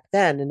Watchers back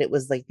then, and it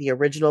was like the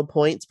original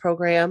points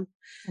program,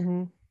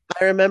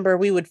 I remember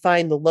we would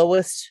find the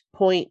lowest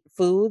point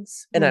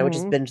foods and I would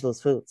just binge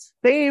those foods.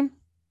 Same.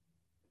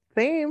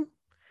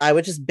 I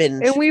would just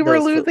binge. And we were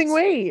losing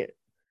weight.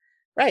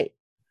 Right.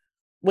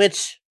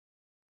 Which,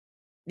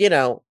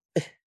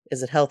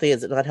 is it healthy?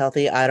 Is it not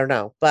healthy? I don't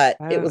know. But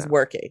it was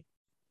working.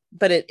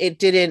 But it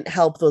didn't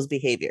help those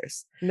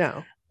behaviors.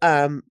 No.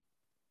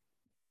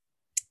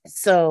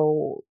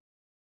 So,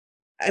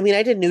 I mean,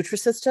 I did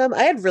Nutrisystem.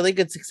 I had really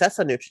good success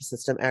on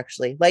Nutrisystem,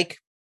 actually. Like,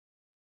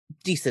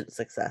 decent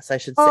success, I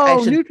should say.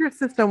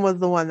 Nutrisystem was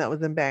the one that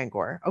was in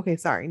Bangor. Okay,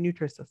 sorry.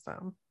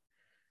 Nutrisystem.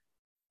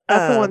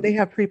 That's the one. They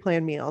have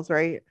pre-planned meals,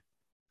 right?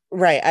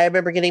 Right. I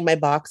remember getting my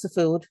box of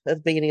food at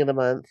the beginning of the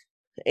month.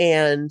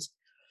 And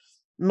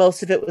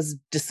most of it was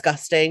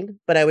disgusting,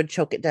 but I would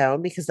choke it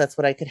down because that's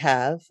what I could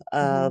have.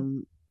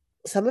 Some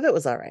of it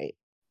was all right.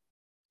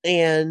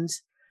 And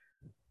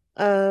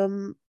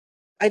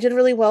I did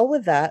really well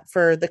with that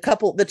for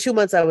the 2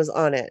 months I was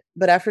on it.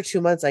 But after 2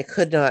 months, I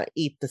could not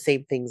eat the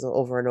same things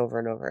over and over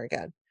and over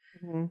again.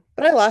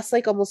 But I lost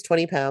like almost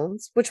 20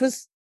 pounds, which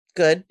was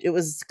good. It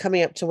was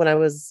coming up to when I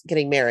was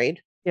getting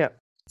married. Yeah.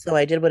 So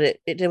I did what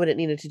it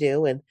needed to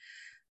do. And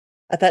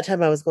at that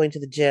time I was going to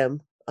the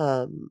gym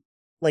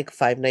like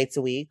 5 nights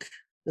a week.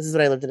 This is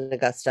when I lived in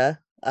Augusta.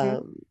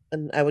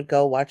 And I would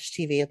go watch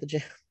TV at the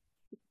gym.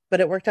 But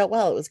it worked out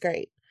well. It was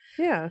great.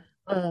 Yeah.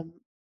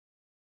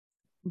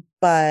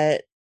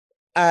 But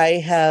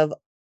I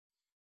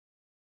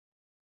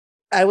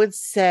would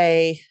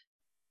say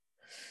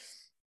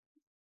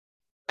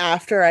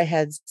after I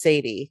had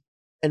Sadie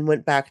and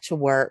went back to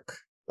work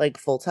like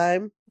full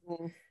time,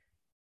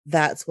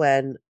 that's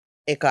when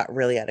it got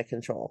really out of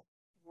control.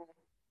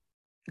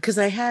 Because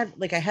I had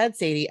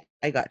Sadie,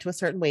 I got to a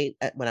certain weight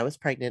when I was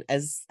pregnant,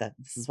 this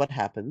is what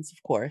happens,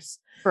 of course.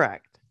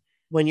 Correct.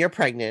 When you're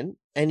pregnant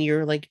and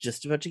you're like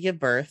just about to give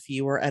birth,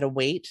 you are at a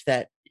weight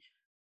that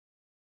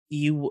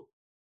you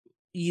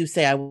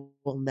say, I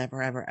will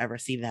never, ever, ever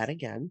see that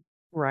again.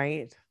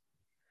 Right.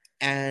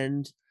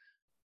 And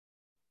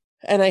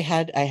I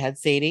had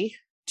Sadie.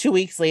 2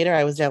 weeks later,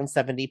 I was down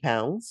 70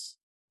 pounds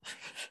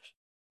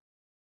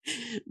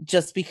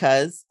just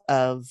because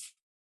of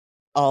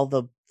all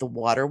the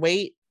water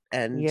weight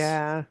and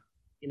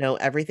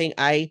everything.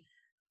 I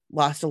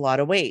lost a lot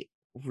of weight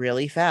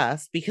really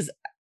fast because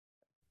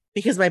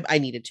I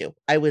needed to.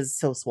 I was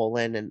so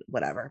swollen and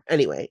whatever.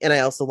 Anyway, and I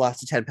also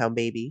lost a 10-pound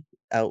baby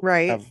out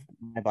of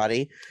my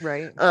body.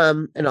 Right.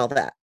 And all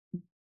that.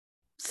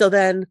 So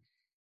then,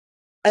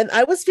 and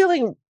I was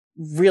feeling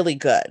really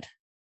good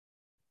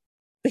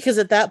because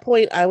at that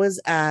point I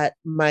was at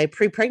my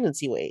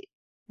pre-pregnancy weight.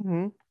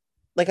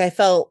 Like I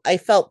felt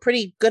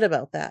pretty good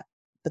about that.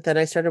 But then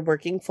I started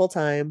working full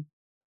time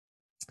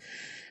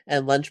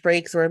and lunch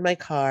breaks were in my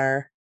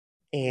car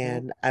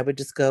and I would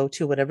just go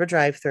to whatever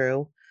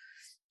drive-through.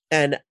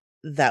 And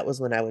that was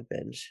when I would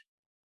binge.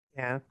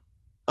 Yeah.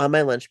 On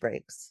my lunch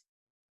breaks.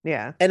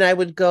 Yeah. And I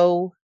would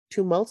go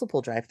to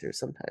multiple drive-throughs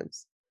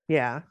sometimes.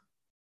 Yeah.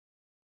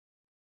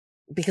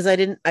 Because I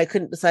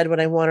couldn't decide what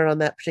I wanted on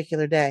that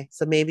particular day.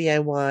 So maybe I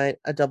want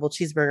a double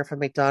cheeseburger from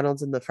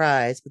McDonald's and the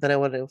fries, but then I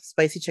want a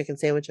spicy chicken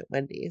sandwich at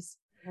Wendy's.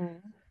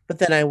 But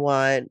then I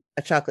want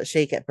a chocolate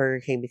shake at Burger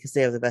King because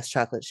they have the best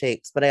chocolate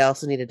shakes. But I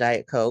also need a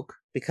Diet Coke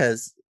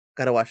because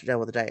gotta wash it down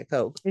with a Diet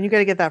Coke. And you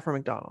gotta get that from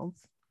McDonald's.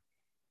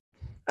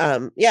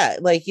 Yeah,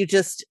 like you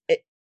just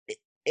it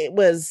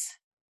was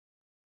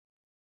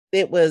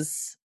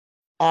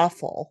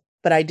awful,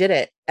 but I did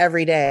it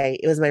every day.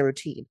 It was my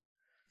routine.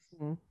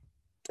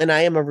 And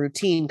I am a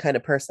routine kind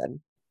of person.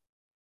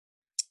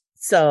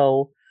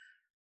 So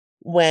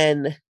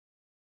and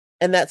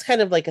that's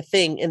kind of like a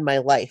thing in my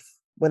life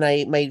when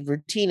my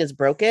routine is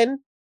broken,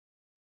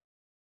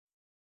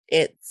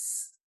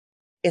 it's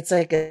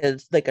like a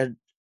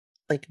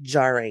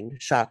jarring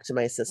shock to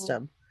my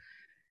system.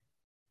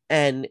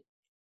 And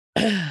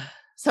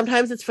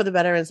sometimes it's for the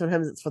better and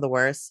sometimes it's for the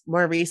worse.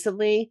 More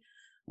recently,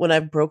 when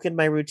I've broken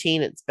my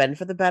routine, it's been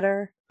for the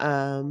better.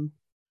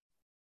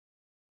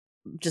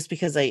 Just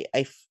because I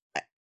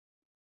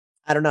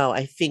don't know,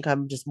 I think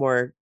I'm just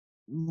more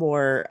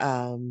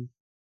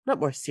not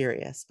more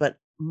serious, but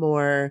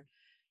more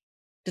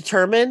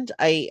determined.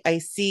 I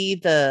see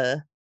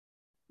the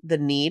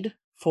need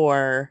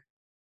for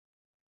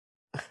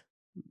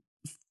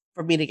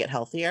me to get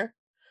healthier.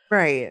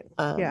 Right.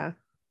 Yeah.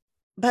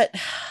 But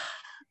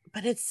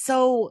it's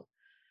so,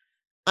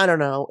 I don't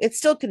know, it's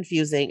still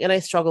confusing, and I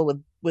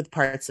struggle with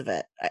parts of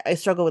it. I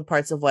struggle with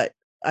parts of what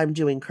I'm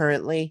doing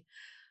currently.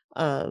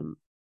 And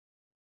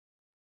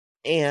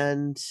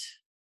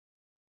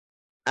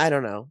I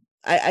don't know.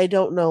 I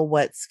don't know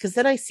what's, because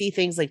then I see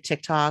things like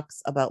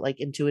TikToks about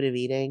like intuitive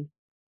eating.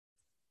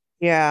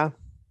 Yeah.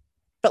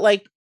 But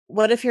like,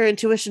 what if your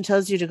intuition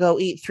tells you to go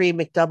eat 3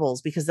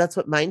 McDoubles because that's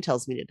what mine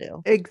tells me to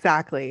do?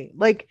 Exactly.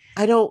 Like,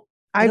 I don't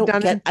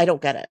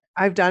get it.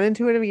 I've done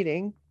intuitive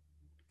eating.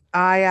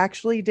 I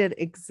actually did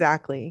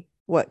exactly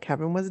what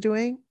Kevin was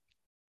doing.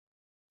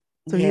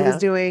 So he was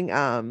doing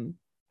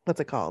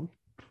what's it called?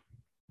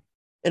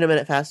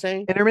 Intermittent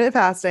fasting. Intermittent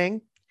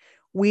fasting.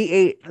 We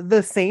ate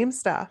the same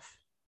stuff.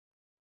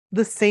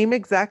 The same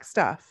exact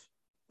stuff.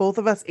 Both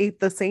of us ate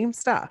the same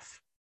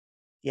stuff.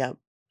 Yep.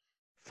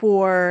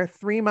 For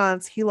 3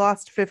 months, he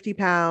lost 50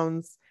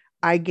 pounds.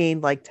 I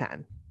gained like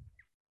 10.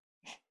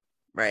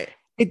 Right.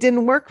 It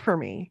didn't work for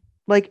me.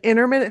 Like,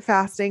 intermittent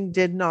fasting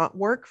did not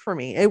work for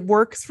me. It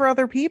works for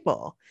other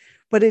people,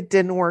 but it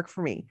didn't work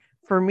for me.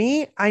 For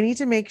me, I need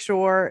to make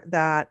sure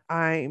that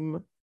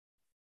I'm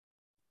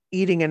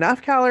eating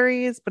enough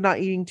calories, but not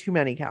eating too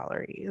many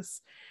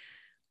calories.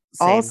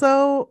 Same.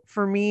 Also,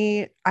 for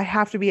me, I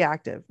have to be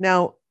active.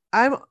 Now,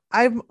 I'm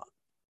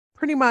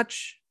pretty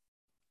much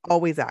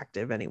always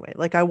active anyway.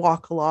 Like, I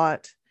walk a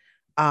lot.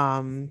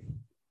 I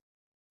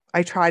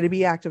try to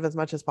be active as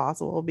much as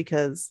possible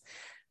because,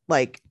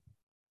 like,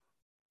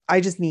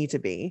 I just need to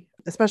be,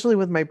 especially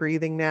with my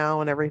breathing now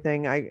and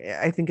everything.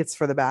 I think it's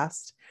for the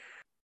best.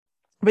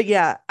 But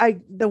yeah,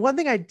 the one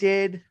thing I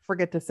did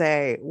forget to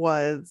say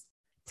was,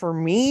 for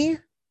me,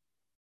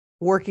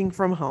 working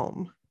from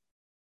home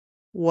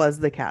was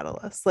the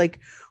catalyst. Like,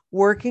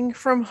 working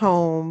from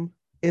home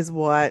is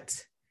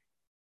what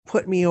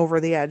put me over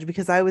the edge,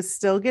 because I was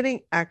still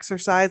getting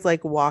exercise,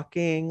 like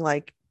walking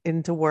like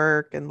into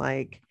work and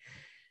like,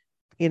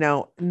 you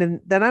know, and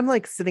then I'm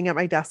like sitting at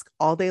my desk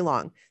all day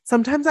long.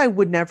 Sometimes I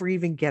would never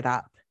even get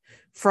up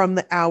from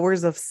the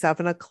hours of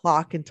 7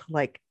 o'clock until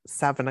like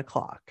 7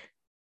 o'clock.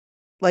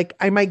 Like,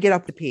 I might get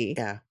up to pee.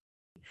 Yeah.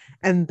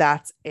 And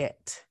that's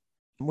it,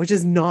 which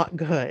is not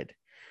good.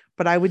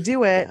 But I would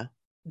do it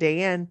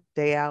day in,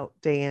 day out,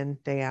 day in,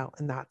 day out.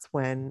 And that's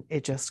when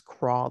it just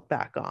crawled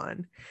back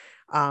on.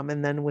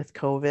 And then with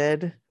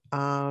COVID,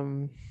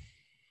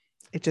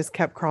 it just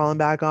kept crawling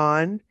back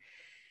on.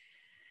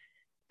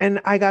 And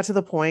I got to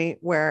the point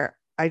where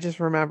I just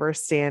remember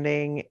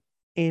standing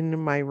in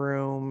my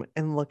room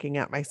and looking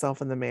at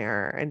myself in the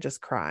mirror and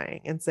just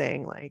crying and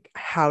saying, like,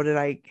 how did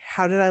I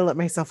let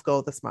myself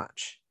go this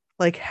much?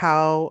 Like,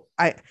 how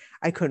I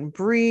couldn't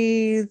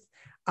breathe.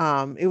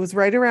 It was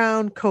right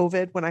around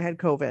COVID, when I had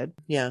COVID.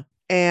 Yeah.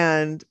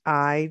 And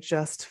I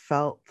just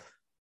felt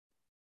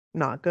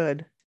not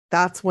good.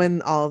 That's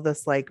when all of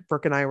this, like,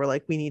 Brooke and I were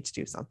like, we need to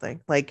do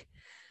something. Like,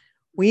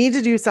 we need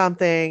to do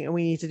something, and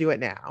we need to do it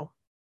now.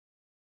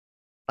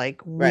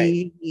 Like,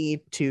 we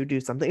need to do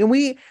something. And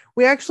we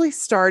actually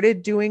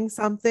started doing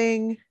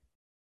something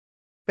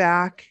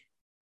back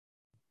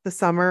the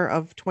summer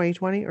of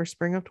 2020 or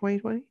spring of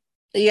 2020.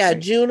 Yeah, right?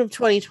 June of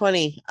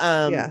 2020.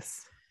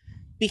 Yes.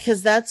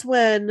 Because that's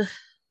when,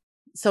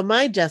 so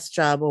my desk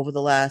job over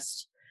the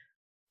last,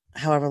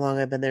 however long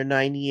I've been there,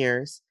 9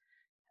 years,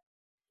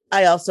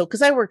 I also,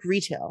 because I worked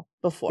retail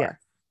before. Yeah.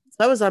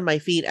 So I was on my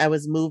feet, I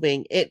was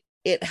moving. It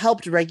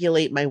helped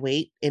regulate my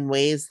weight in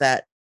ways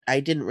that I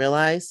didn't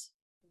realize.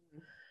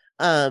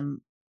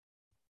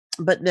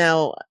 But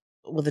now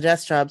with a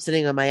desk job,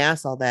 sitting on my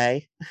ass all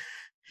day,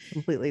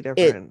 completely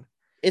different.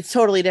 It's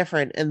totally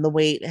different, and the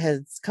weight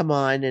has come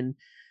on,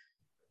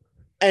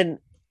 and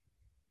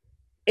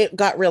it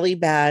got really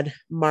bad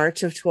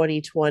March of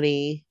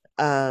 2020,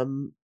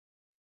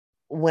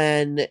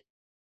 when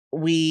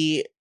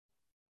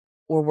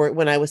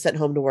when I was sent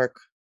home to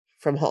work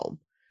from home.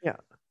 Yeah.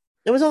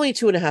 It was only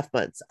 2.5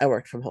 months I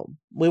worked from home.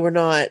 We were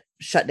not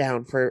shut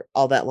down for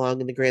all that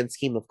long in the grand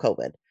scheme of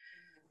COVID.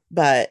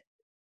 But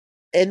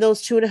in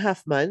those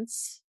 2.5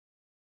 months,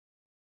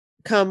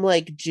 come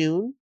like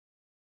June,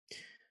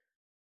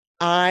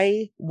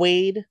 I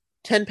weighed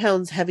 10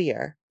 pounds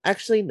heavier.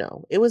 Actually,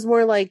 no, it was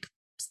more like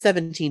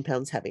 17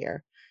 pounds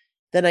heavier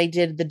than I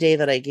did the day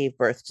that I gave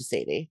birth to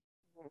Sadie.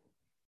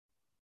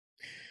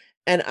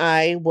 And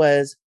I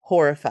was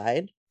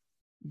horrified,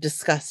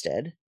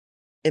 disgusted,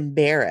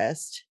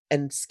 embarrassed,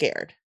 and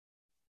scared.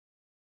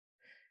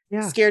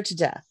 scared to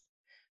death,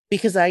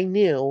 because I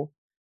knew,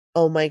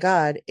 oh my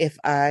God, if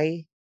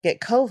I get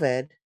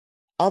COVID,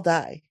 I'll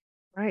die.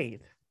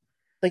 Right.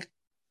 Like,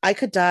 I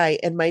could die.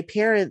 And my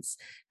parents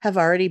have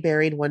already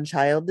buried one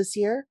child this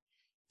year.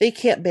 They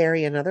can't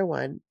bury another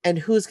one. And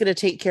who's going to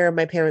take care of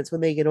my parents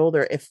when they get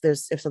older if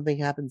something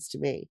happens to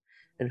me?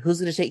 And who's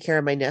going to take care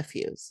of my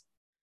nephews?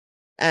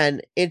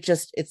 And it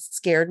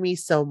scared me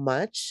so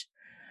much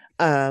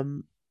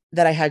that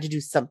I had to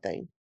do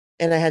something.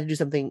 And I had to do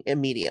something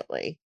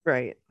immediately.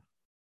 Right.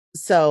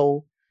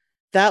 So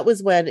that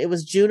was when it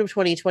was June of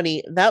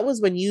 2020. That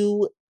was when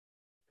you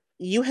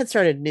had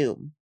started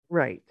Noom.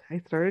 Right.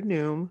 I started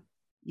Noom.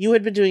 You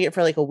had been doing it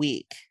for like a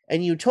week,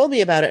 and you told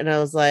me about it, and I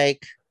was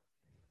like,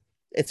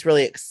 it's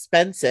really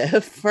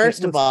expensive.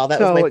 First of all, that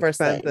was my first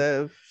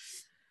thing.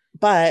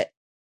 But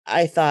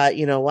I thought,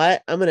 you know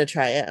what? I'm going to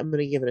try it. I'm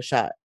going to give it a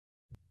shot.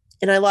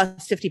 And I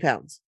lost 50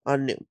 pounds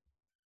on Noom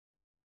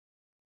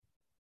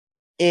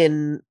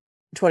in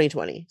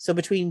 2020. So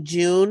between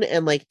June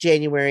and like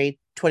January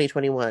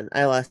 2021,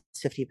 I lost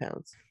 50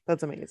 pounds.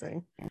 That's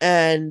amazing.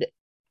 And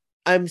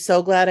I'm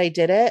so glad I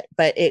did it,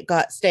 but it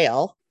got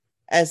stale,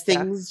 as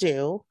things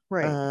do.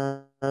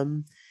 Right.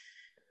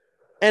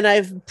 And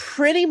I've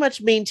pretty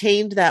much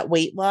maintained that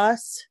weight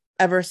loss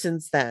ever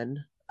since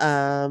then.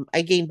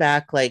 I gained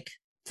back like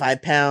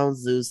 5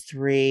 pounds, lose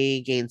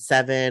 3, gain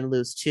 7,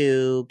 lose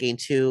 2, gain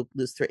 2,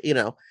 lose 3,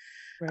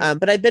 Right.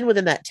 But I've been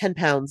within that 10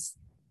 pounds,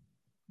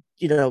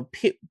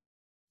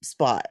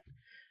 spot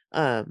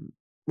where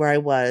I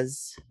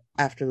was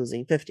after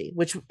losing 50,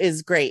 which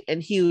is great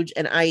and huge.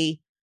 And I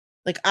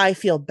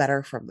feel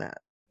better from that.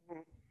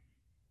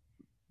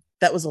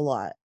 That was a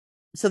lot.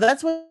 So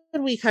that's when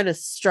we kind of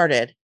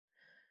started.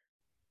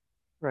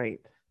 Right.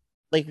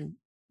 Like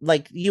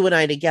you and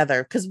I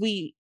together. Cause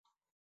we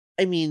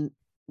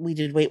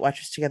did Weight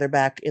Watchers together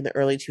back in the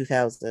early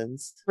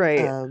 2000s. Right.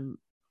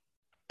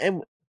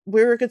 And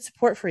we were good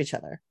support for each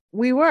other.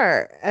 We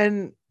were.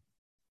 And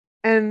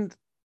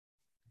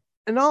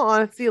in all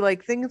honesty,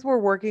 like things were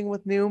working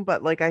with Noom,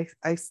 but like I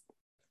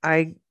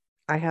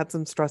had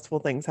some stressful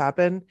things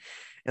happen.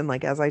 And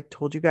like, as I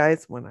told you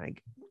guys, when I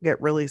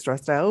get really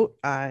stressed out,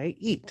 I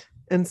eat.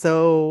 And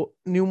so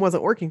Noom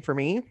wasn't working for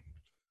me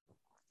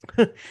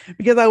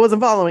because I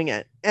wasn't following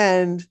it.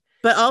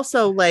 But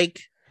also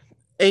like,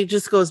 it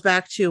just goes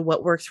back to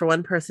what works for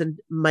one person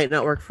might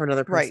not work for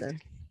another person.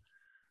 Right.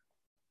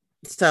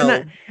 So,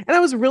 and I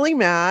was really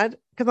mad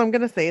because I'm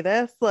going to say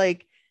this,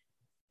 like,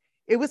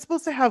 it was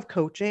supposed to have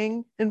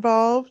coaching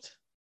involved,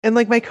 and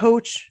like my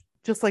coach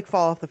just like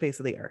fall off the face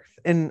of the earth,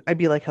 and I'd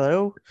be like,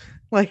 hello,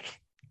 like,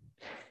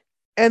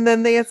 and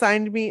then they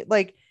finally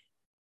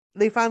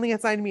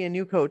assigned me a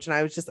new coach, and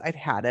I'd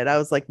had it. I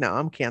was like, no,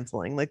 I'm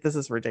canceling. Like, this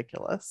is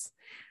ridiculous.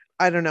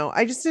 I don't know.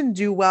 I just didn't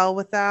do well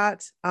with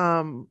that.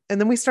 And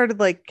then we started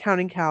like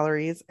counting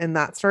calories, and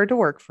that started to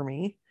work for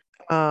me.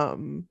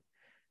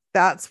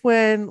 That's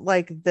when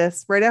like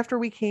this, right after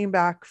we came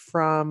back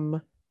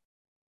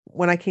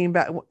when I came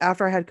back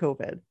after I had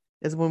COVID,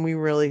 is when we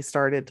really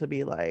started to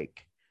be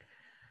like,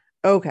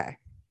 okay,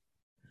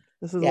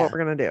 this is what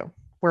we're going to do.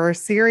 We're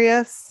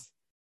serious.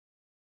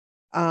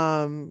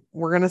 We're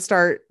going to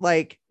start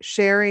like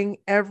sharing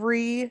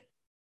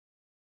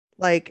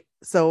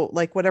so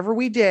like whatever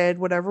we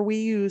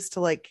used to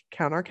like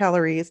count our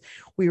calories,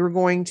 we were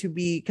going to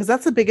be, because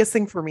that's the biggest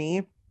thing for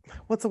me.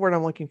 What's the word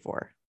I'm looking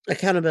for?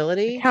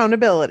 Accountability.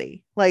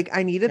 Like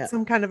I needed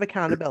some kind of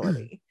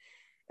accountability.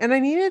 And I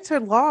needed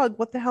to log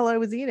what the hell I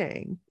was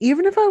eating.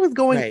 Even if I was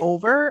going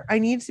over, I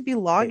needed to be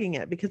logging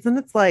it, because then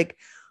it's like,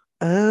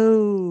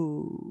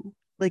 oh,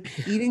 like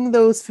eating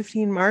those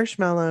 15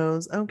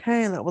 marshmallows.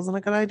 Okay, that wasn't a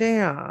good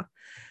idea.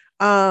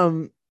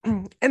 And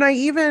I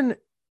even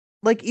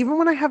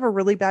when I have a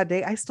really bad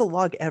day, I still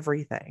log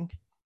everything.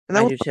 And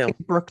that was what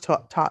Brooke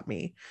taught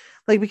me.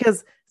 Like,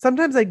 because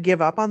sometimes I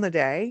give up on the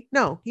day.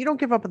 No, you don't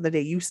give up on the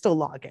day. You still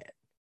log it.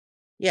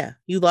 Yeah,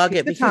 you log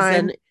it because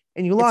then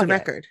and you log it's a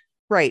record.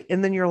 Right.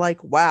 And then you're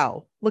like,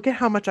 wow, look at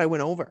how much I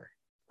went over.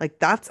 Like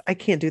I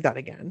can't do that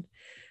again.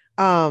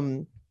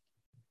 And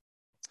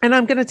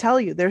I'm going to tell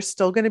you, there's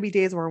still going to be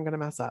days where I'm going to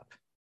mess up.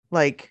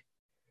 Like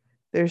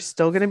there's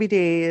still going to be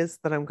days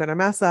that I'm going to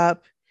mess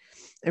up.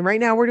 And right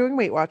now we're doing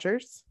Weight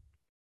Watchers.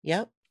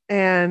 Yep.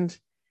 And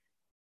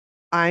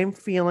I'm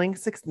feeling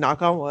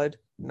knock on wood.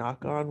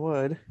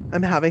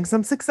 I'm having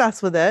some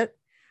success with it.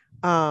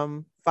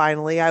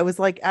 Finally, I was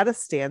like at a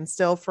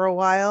standstill for a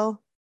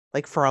while,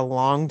 like for a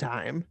long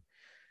time.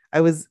 I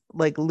was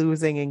like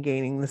losing and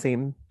gaining the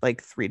same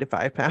like 3 to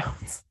 5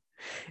 pounds.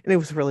 And it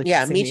was really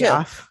me too.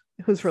 Off.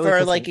 It was really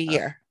for like a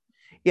year.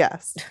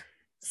 Yes.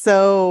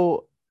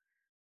 So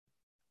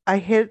I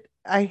hit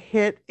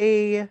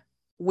a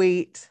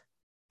weight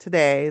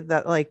today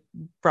that like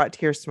brought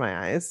tears to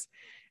my eyes.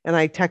 And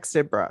I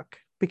texted Brooke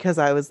because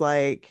I was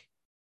like,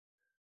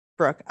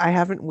 Brooke, I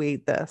haven't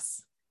weighed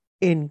this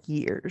in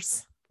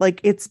years.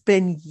 Like it's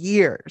been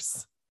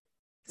years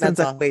since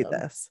I've weighed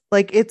this.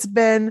 Like it's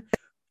been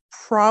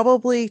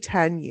probably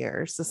 10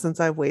 years since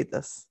I've weighed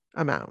this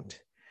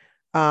amount.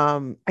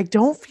 I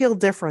don't feel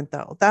different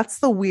though. That's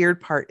the weird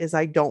part is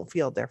I don't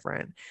feel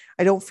different.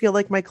 I don't feel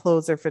like my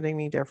clothes are fitting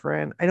me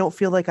different. I don't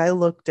feel like I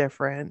look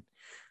different.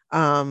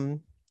 I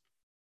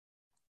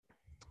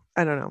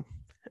don't know.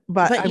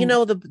 But you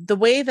know, the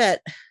way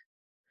that,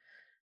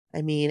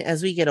 I mean,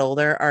 as we get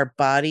older, our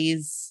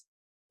bodies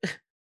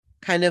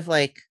kind of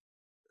like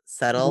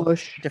settle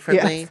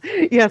differently.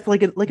 Yes,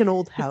 like an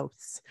old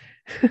house.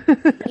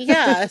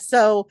 Yeah,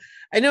 so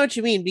I know what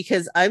you mean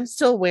because I'm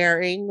still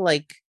wearing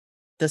like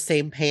the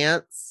same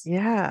pants.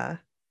 Yeah.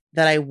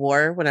 That I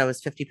wore when I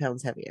was 50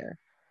 pounds heavier.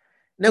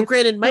 Now,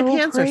 granted, my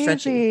pants are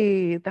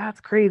stretchy.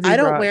 That's crazy. I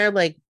don't wear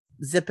like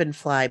zip and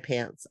fly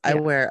pants. I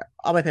wear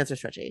all my pants are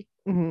stretchy.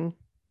 Mm-hmm.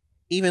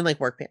 Even like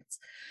work pants.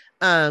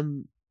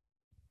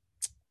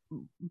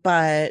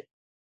 But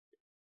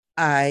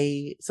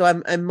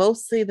I'm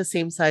mostly the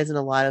same size in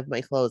a lot of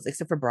my clothes,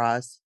 except for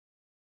bras.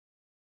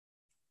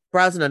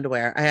 Bras and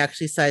underwear. I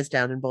actually sized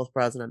down in both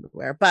bras and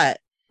underwear.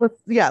 But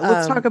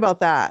let's talk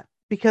about that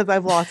because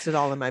I've lost it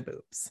all in my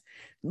boobs.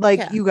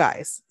 Like you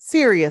guys,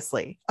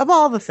 seriously, of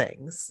all the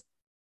things,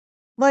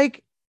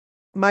 like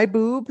my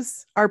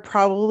boobs are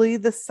probably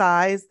the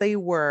size they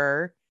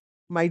were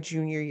my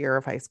junior year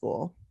of high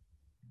school.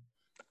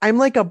 I'm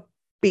like a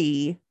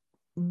B,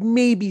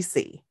 maybe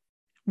C,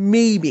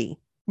 maybe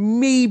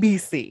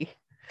C.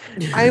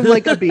 I'm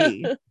like a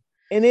B.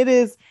 And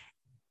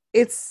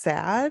it's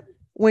sad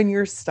when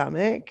your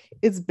stomach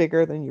is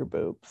bigger than your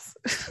boobs.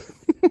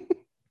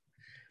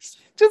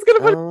 Just gonna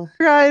put it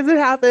your eyes. It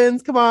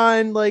happens. Come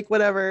on, like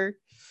whatever.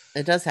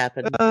 It does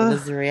happen. It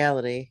is the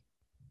reality.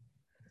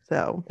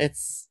 So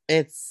it's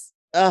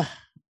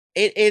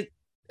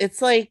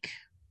like,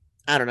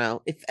 I don't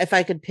know, if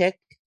I could pick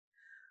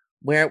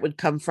where it would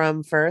come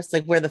from first,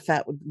 like where the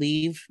fat would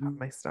leave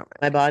my stomach,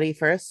 my body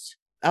first.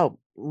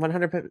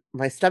 100%,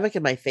 my stomach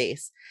and my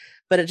face,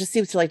 but it just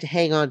seems to like to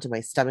hang on to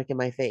my stomach and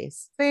my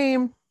face.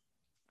 Same.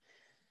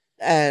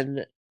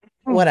 And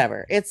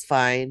whatever, it's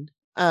fine.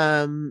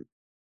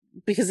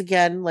 Because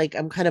again, like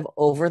I'm kind of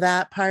over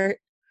that part.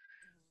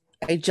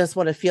 I just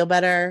want to feel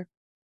better.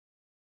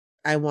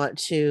 I want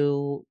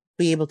to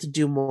be able to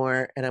do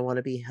more, and I want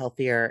to be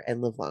healthier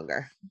and live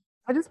longer.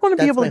 I just want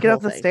to be able to get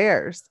up the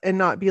stairs and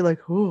not be like,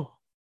 oh.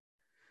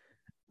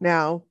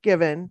 Now,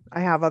 given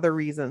I have other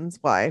reasons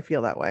why I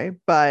feel that way,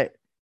 but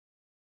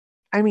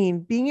I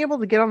mean, being able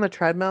to get on the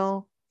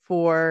treadmill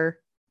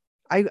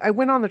I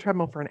went on the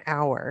treadmill for an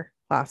hour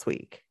last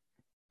week.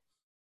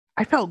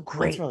 I felt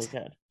great. That's really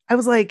good. I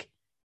was like,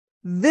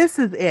 this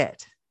is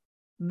it.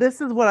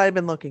 This is what I've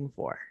been looking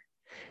for.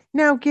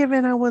 Now,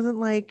 given I wasn't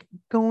like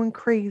going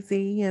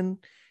crazy and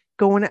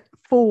going at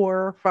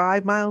 4 or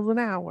 5 miles an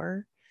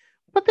hour,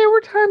 but there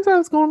were times I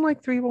was going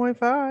like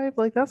 3.5.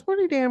 Like that's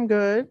pretty damn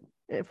good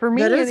for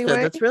me. That is anyway.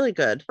 Good. That's really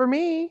good for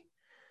me.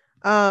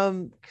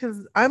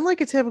 Because I'm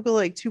like a typical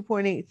like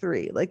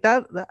 2.83. Like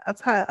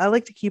that's how I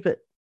like to keep it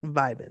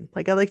vibing.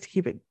 Like I like to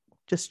keep it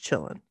just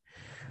chilling.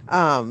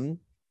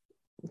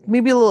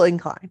 Maybe a little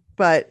incline,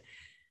 but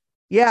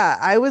yeah,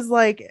 I was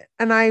like,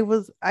 and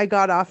I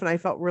got off and I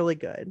felt really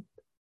good.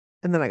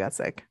 And then I got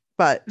sick,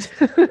 but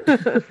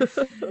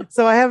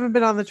so I haven't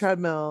been on the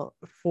treadmill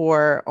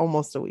for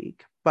almost a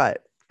week,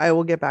 but I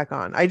will get back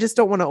on. I just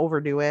don't want to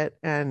overdo it.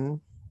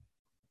 And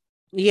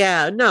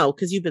yeah, no,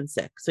 because you've been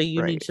sick. So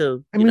you need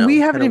to, I mean, we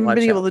haven't even been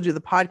able to do the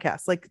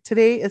podcast. Like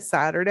today is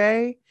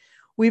Saturday.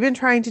 We've been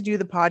trying to do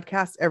the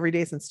podcast every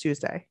day since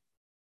Tuesday.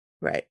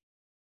 Right.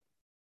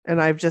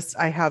 And I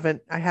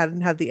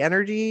hadn't had the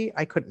energy.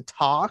 I couldn't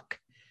talk.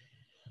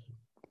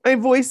 My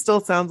voice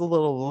still sounds a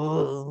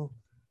little,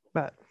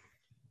 but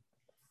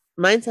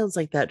mine sounds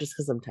like that just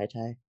because I'm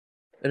tie-tie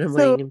and I'm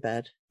laying in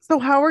bed. So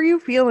how are you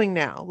feeling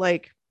now?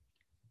 Like,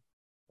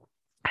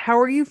 how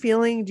are you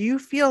feeling? Do you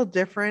feel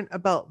different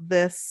about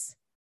this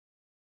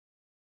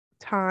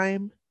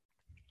time?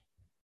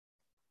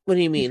 What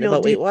do you mean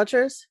about Weight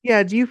Watchers?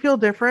 Yeah. Do you feel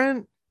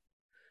different?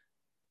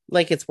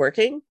 Like it's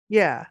working?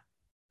 Yeah.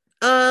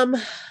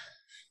 I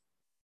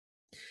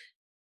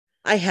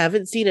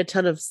haven't seen a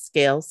ton of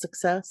scale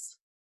success.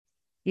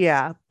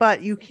 Yeah,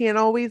 but you can't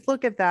always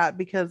look at that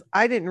because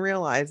I didn't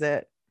realize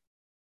it.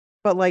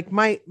 But like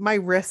my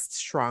wrists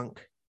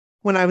shrunk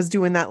when I was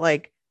doing that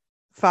like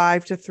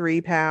 5 to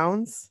 3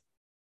 pounds,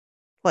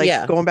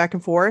 like going back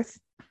and forth.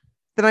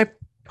 Then I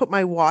put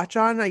my watch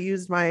on. I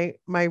used my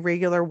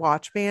regular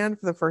watch band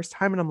for the first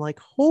time, and I'm like,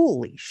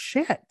 holy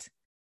shit!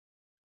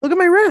 Look at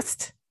my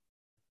wrist.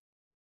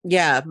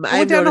 Yeah, I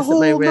went down a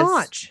whole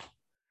notch.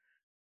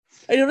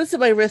 I noticed that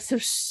my wrists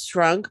have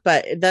shrunk,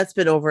 but that's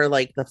been over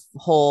like the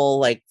whole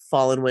like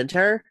fall and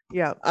winter.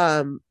 Yeah.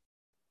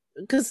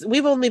 Because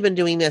we've only been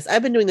doing this.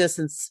 I've been doing this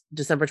since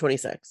December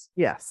 26th.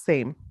 Yeah,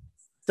 same.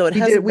 So we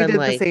did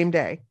the same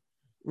day.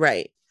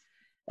 Right.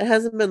 It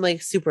hasn't been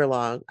like super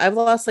long. I've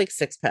lost like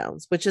 6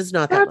 pounds, which is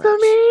not that much.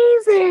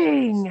 That's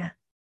amazing.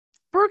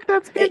 Brooke,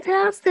 that's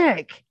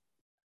fantastic.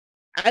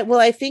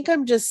 I think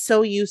I'm just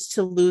so used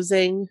to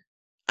losing.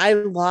 I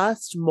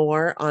lost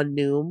more on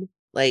Noom,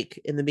 like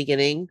in the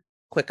beginning,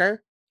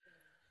 quicker.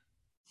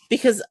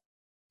 Because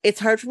it's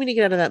hard for me to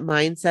get out of that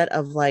mindset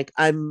of like,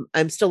 I'm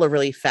still a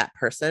really fat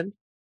person.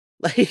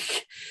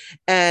 Like,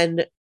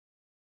 and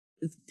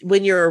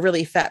when you're a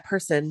really fat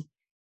person,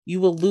 you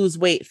will lose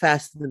weight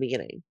fast in the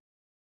beginning.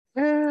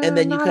 And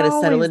then you kind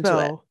of settle into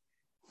it.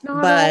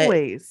 Not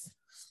always.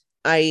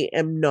 I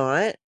am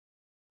not.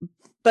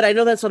 But I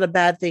know that's not a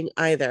bad thing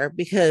either,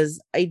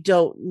 because I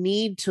don't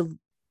need to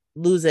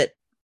lose it.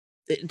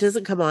 It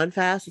doesn't come on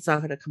fast. It's not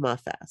going to come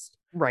off fast.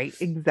 Right.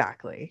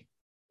 Exactly.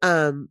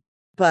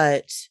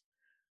 But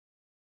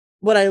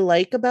what I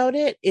like about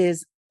it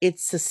is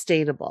it's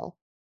sustainable.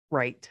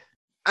 Right.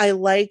 I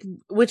like,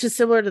 which is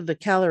similar to the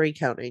calorie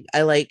counting.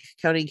 I like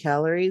counting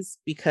calories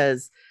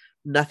because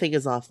nothing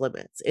is off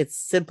limits. It's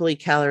simply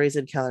calories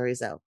in,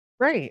 calories out.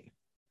 Right.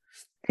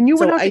 And you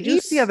went out to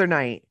eat the other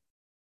night.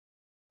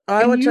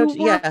 I went out,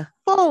 yeah.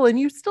 Full, and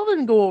you still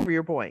didn't go over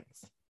your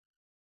points.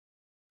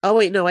 Oh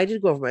wait, no, I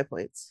did go over my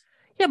points.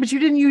 Yeah, but you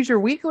didn't use your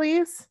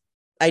weeklies.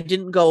 I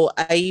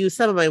used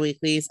some of my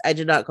weeklies. I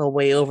did not go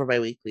way over my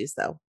weeklies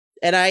though.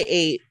 And I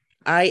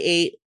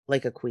ate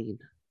like a queen.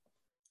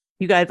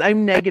 You guys,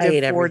 I'm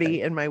negative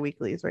 40 in my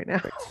weeklies right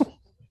now.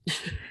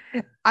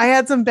 I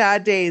had some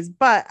bad days,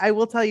 but I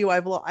will tell you,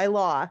 I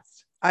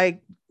lost. By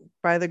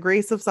the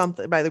grace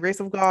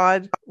of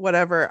God,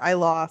 whatever, I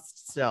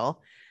lost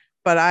still.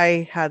 But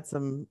I had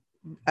some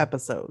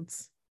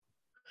episodes.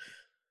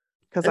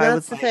 Because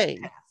that's the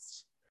thing.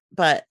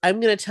 But I'm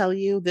going to tell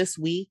you this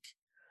week,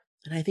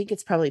 and I think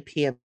it's probably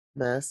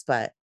PMS,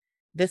 but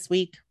this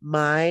week,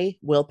 my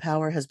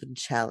willpower has been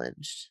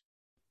challenged.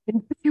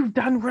 And you've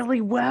done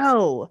really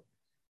well.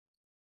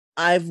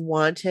 I've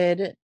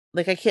wanted,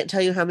 like, I can't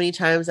tell you how many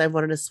times I've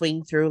wanted to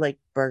swing through like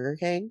Burger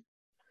King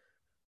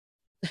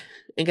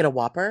and get a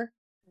Whopper.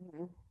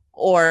 Mm-hmm.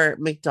 Or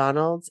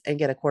McDonald's and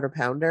get a quarter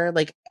pounder.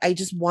 Like, I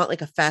just want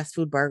like a fast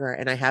food burger,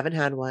 and I haven't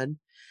had one.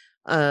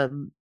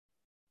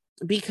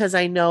 Because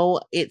I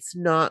know it's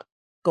not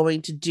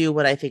going to do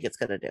what I think it's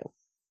going to do.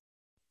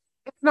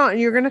 It's not,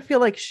 and you're going to feel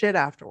like shit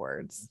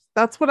afterwards.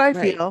 That's what I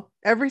feel.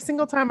 Every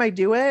single time I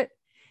do it,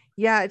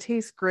 yeah, it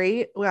tastes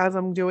great as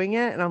I'm doing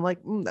it, and I'm like,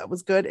 that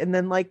was good. And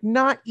then like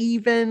not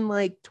even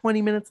like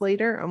 20 minutes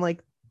later, I'm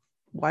like,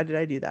 why did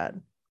I do that?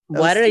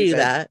 Why did I do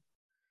that?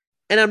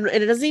 And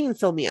it doesn't even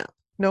fill me up.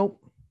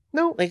 Nope.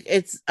 Like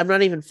I'm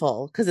not even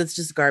full because it's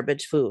just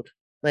garbage food.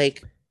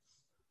 Like,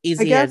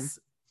 easy. I guess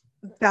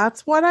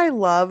that's what I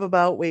love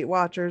about Weight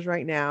Watchers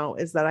right now,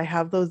 is that I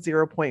have those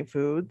 0 point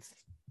foods.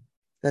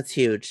 That's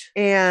huge.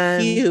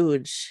 And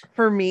huge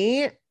for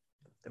me,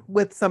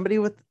 with somebody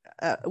with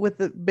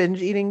the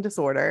binge eating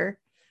disorder,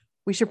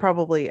 we should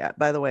probably,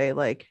 by the way,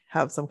 like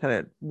have some kind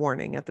of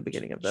warning at the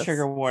beginning of this.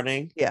 Trigger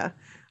warning. Yeah.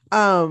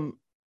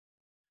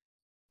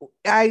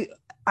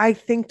 I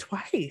think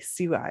twice,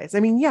 you guys. I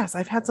mean, yes,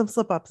 I've had some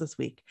slip ups this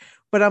week,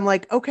 but I'm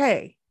like,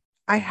 okay,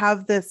 I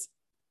have this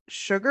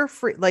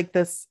sugar-free, like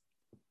this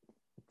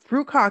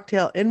fruit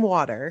cocktail in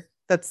water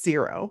that's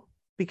 0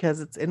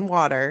 because it's in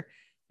water.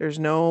 There's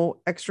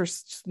no extra,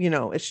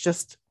 it's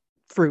just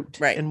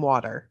fruit in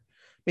water.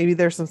 Maybe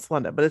there's some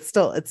Splenda, but it's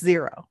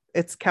 0.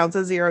 It counts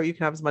as 0. You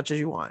can have as much as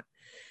you want.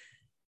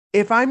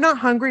 If I'm not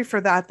hungry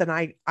for that,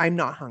 then I'm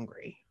not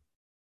hungry.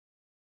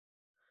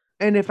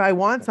 And if I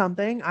want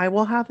something, I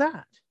will have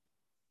that.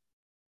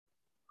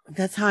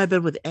 That's how I've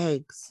been with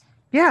eggs.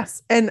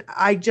 Yes. And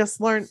I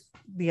just learned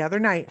the other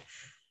night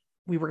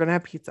we were going to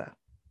have pizza.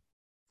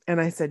 And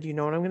I said, you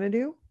know what I'm going to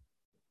do?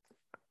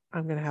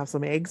 I'm going to have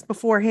some eggs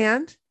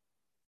beforehand.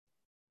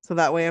 So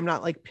that way I'm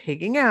not like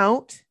pigging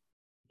out.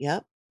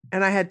 Yep.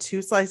 And I had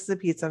 2 slices of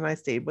pizza and I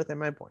stayed within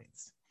my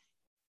points.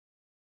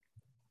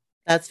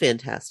 That's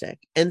fantastic.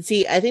 And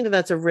see, I think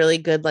that's a really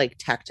good like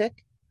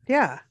tactic.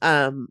 Yeah.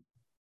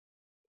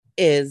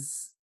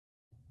 Is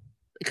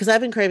because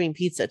I've been craving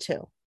pizza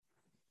too.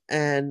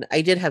 And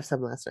I did have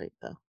some last night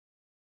though.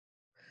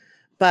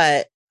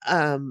 But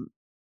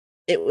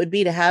it would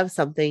be to have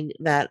something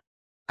that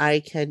I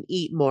can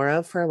eat more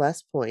of for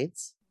less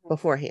points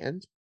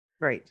beforehand.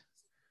 Right.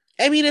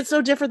 I mean, it's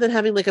no different than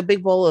having like a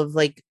big bowl of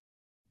like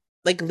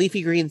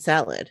leafy green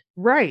salad.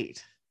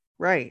 Right.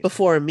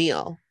 Before a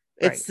meal.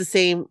 It's the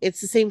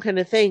same kind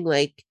of thing.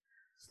 Like,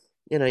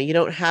 you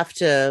don't have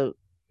to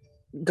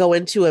go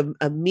into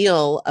a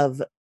meal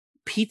of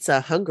pizza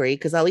hungry,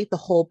 because I'll eat the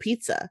whole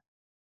pizza.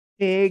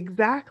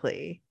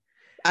 Exactly.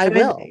 I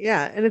will.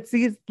 And it's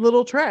these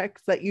little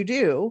tricks that you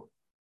do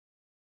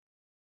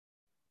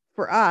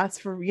for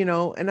us,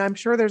 and I'm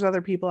sure there's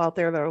other people out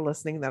there that are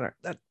listening that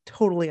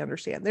totally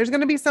understand. There's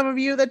going to be some of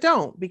you that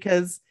don't,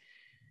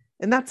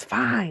 and that's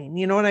fine.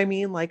 You know what I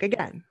mean? Like,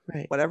 again,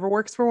 whatever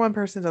works for one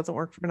person doesn't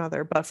work for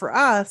another. But for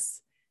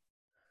us,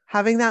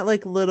 having that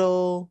like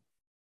little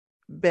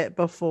bit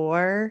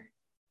before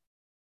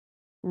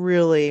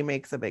really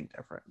makes a big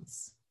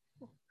difference.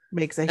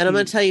 And I'm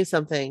going to tell you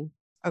something.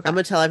 Okay. I'm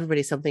going to tell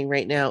everybody something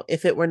right now.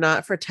 If it were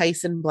not for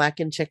Tyson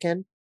Blackened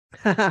Chicken,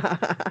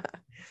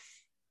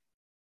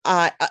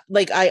 I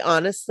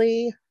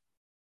honestly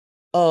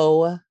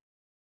owe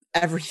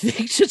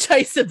everything to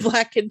Tyson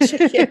Blackened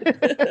Chicken.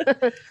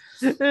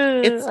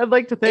 I'd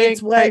like to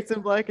thank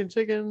Tyson Blackened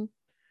Chicken.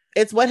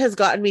 It's what has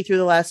gotten me through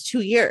the last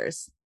 2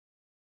 years.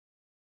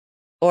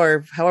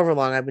 Or however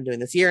long I've been doing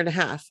this, 1.5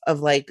 years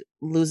of like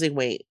losing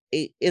weight.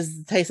 It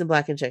is Tyson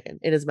Blackened Chicken.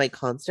 It is my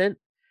constant.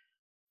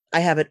 I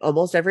have it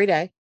almost every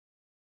day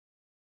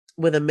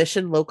with a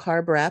Mission low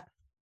carb wrap.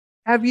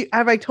 Have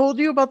I told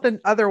you about the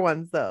other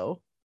ones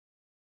though?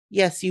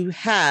 Yes, you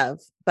have,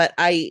 but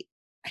I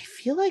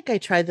feel like I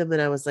tried them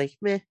and I was like,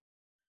 meh.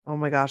 Oh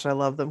my gosh, I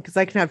love them because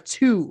I can have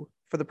 2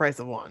 for the price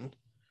of 1.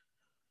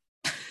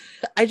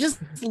 I just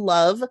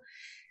love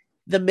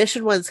the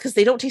Mission ones because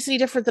they don't taste any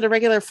different than a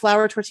regular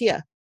flour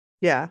tortilla.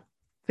 Yeah.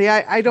 See,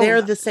 I don't.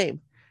 They're the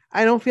same.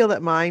 I don't feel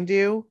that mine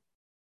do.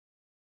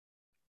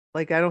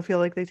 Like, I don't feel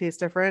like they taste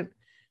different,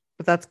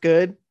 but that's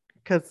good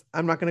because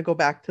I'm not going to go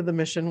back to the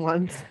Mission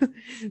ones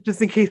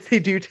just in case they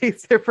do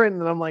taste different.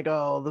 And then I'm like,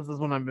 oh, this is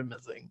what I've been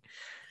missing.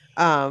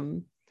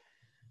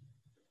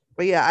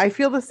 But yeah, I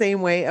feel the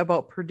same way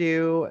about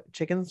Perdue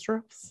chicken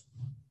strips.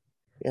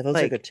 Yeah, those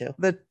are good too.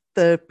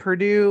 The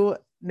Perdue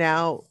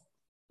now,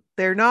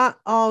 they're not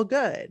all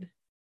good.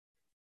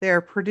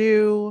 They're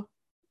Perdue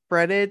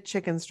breaded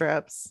chicken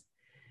strips,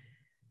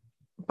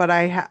 but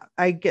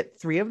I get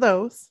 3 of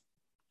those,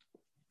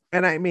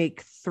 and I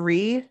make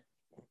 3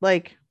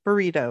 like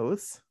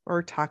burritos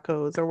or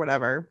tacos or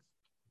whatever.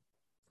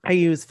 I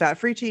use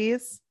fat-free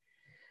cheese.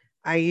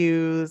 I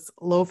use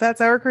low-fat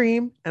sour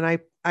cream, and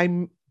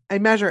I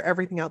measure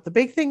everything out. The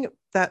big thing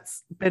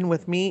that's been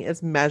with me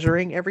is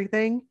measuring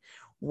everything,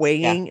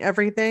 weighing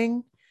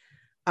everything.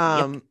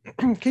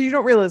 Because you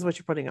don't realize what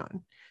you're putting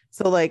on.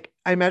 So like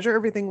I measure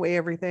everything, weigh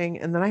everything,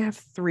 and then I have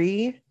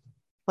 3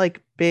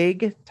 like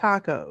big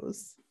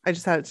tacos. I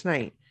just had it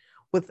tonight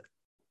with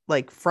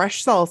like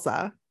fresh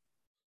salsa.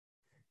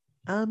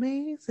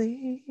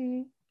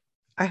 Amazing.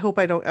 I hope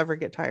I don't ever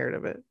get tired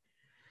of it.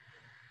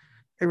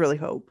 I really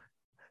hope.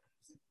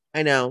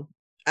 I know.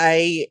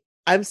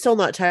 I'm still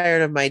not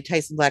tired of my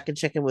Tyson Blackened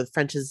Chicken with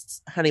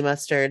French's honey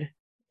mustard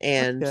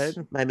and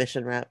my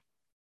Mission wrap.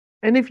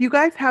 And if you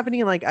guys have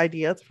any like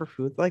ideas for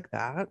foods like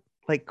that,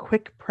 like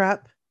quick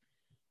prep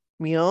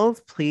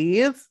meals,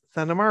 please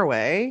send them our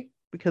way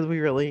because we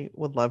really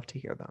would love to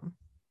hear them.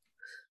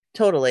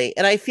 Totally.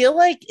 And I feel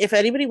like if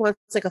anybody wants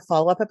like a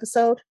follow-up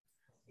episode,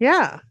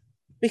 yeah,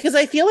 because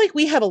I feel like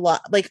we have a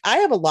lot, like I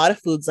have a lot of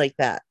foods like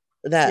that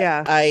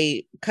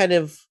I kind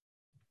of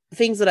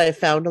things that I've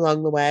found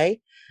along the way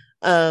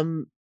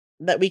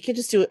that we could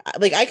just do.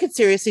 Like I could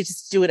seriously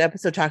just do an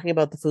episode talking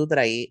about the food that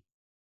I eat.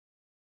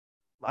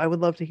 I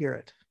would love to hear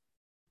it.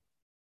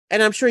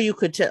 And I'm sure you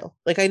could too.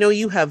 Like I know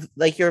you have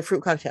like your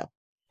fruit cocktail.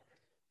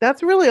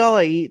 That's really all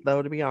I eat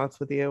though, to be honest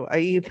with you. I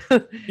eat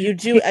You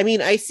do. I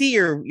mean, I see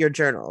your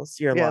journals,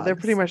 your logs. They're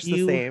pretty much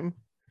the same.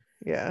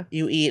 Yeah.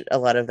 You eat a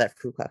lot of that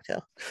fruit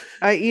cocktail.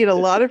 I eat a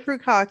lot of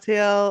fruit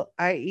cocktail.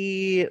 I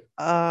eat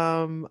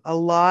a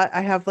lot.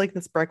 I have like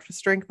this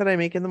breakfast drink that I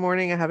make in the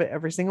morning. I have it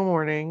every single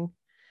morning.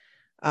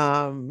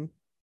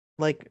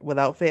 Like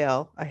without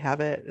fail, I have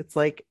it. It's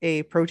like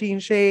a protein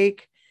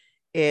shake.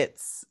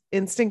 It's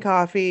instant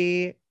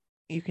coffee.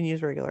 You can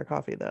use regular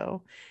coffee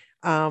though.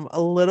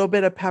 A little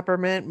bit of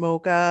peppermint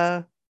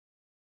mocha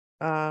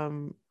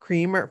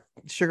creamer,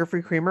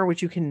 sugar-free creamer,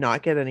 which you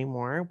cannot get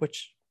anymore,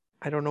 which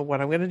I don't know what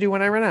I'm going to do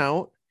when I run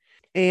out.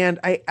 And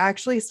I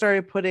actually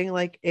started putting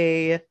like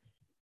a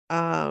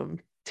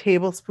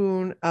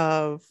tablespoon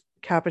of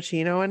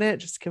cappuccino in it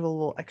just to give it a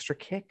little extra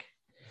kick.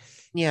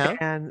 Yeah.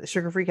 And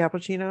sugar-free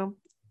cappuccino,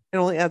 it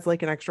only adds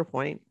like an extra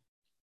point.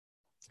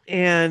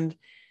 And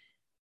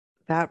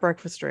that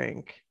breakfast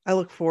drink, I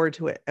look forward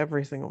to it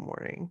every single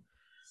morning.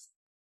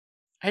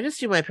 I just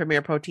do my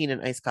Premier Protein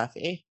and iced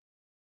coffee.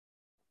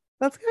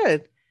 That's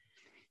good.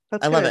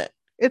 I love it.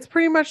 It's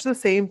pretty much the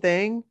same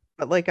thing,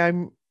 but like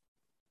I'm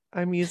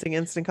using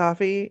instant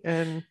coffee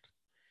and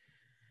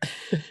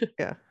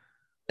yeah.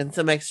 And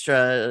some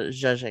extra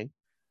zhuzhing.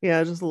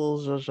 Yeah, just a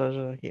little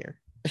zhuzh here.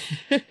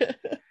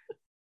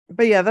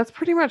 But yeah, that's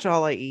pretty much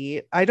all I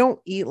eat. I don't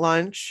eat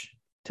lunch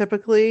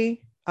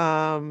typically.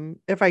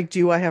 If I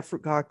do, I have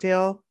fruit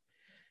cocktail.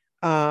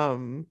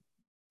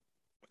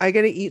 I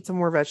got to eat some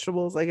more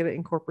vegetables. I got to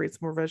incorporate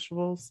some more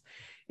vegetables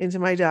into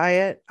my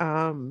diet.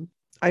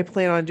 I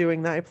plan on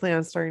doing that. I plan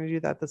on starting to do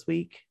that this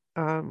week.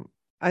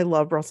 I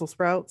love Brussels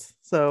sprouts,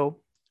 so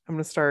I'm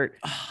going to start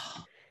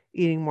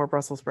eating more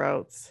Brussels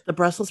sprouts. The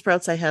Brussels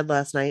sprouts I had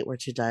last night were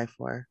to die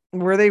for.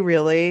 Were they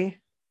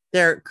really?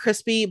 They're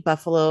crispy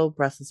buffalo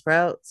Brussels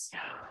sprouts.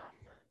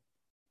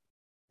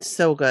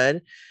 So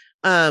good.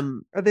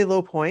 Are they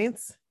low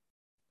points?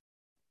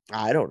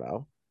 I don't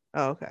know.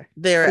 Oh, okay.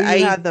 I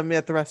had them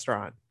at the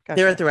restaurant. Gotcha.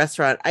 They're at the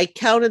restaurant. I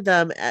counted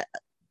them at,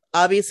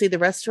 obviously the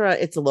restaurant,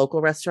 it's a local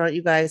restaurant,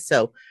 you guys.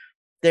 So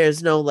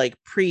there's no like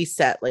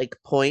preset like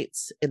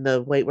points in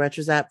the Weight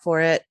Watchers app for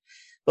it.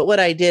 But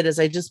what I did is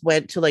I just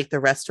went to like the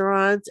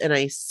restaurants and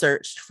I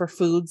searched for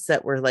foods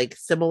that were like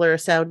similar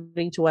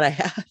sounding to what I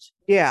had.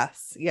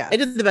 Yes. Yeah. I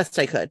did the best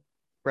I could.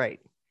 Right.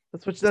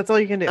 That's all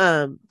you can do.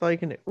 That's all you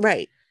can do.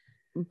 Right.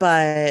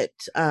 But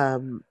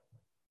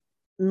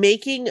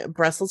making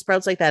Brussels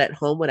sprouts like that at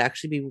home would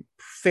actually be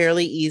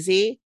fairly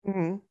easy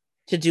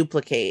to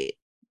duplicate.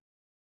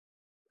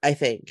 I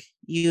think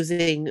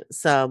using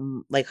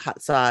some like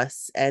hot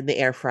sauce and the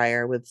air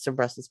fryer with some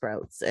Brussels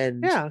sprouts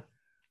and like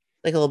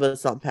a little bit of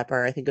salt and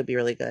pepper, I think would be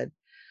really good.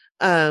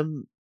 But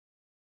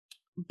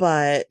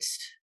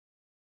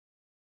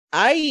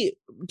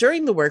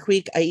during the work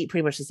week, I eat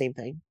pretty much the same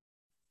thing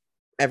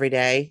every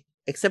day,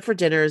 except for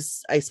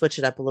dinners. I switch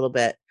it up a little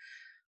bit.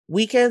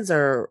 Weekends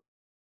are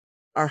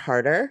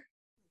harder,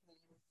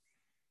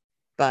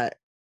 but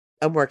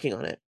I'm working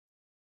on it.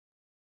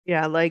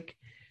 Yeah, like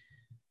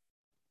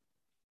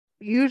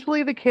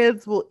usually the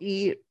kids will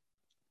eat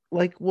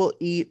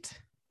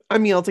a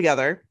meal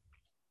together.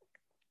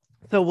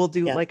 So we'll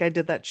do like I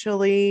did that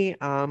chili.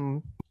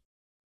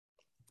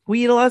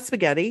 We eat a lot of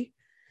spaghetti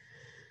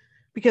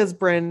because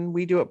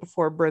we do it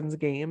before Bryn's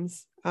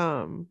games.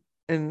 And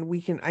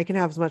I can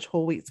have as much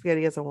whole wheat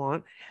spaghetti as I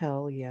want.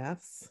 Hell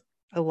yes.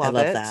 I love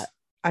it. That.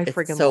 I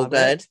freaking so love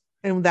good. It.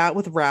 And that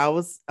with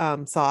Rao's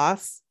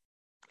sauce.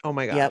 Oh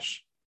my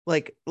gosh.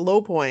 Like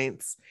low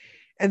points.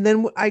 And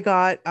then I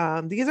got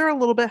these are a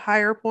little bit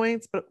higher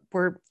points, but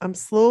I'm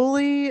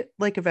slowly,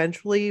 like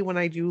eventually when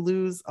I do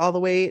lose all the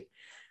weight,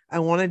 I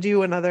want to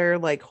do another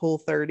like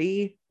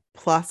Whole30.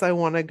 Plus I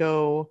want to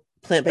go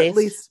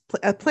plant-based,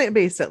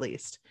 plant-based at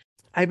least.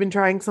 I've been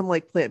trying some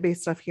like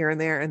plant-based stuff here and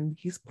there, and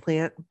these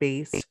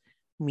plant-based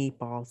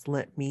meatballs,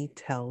 let me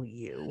tell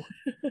you,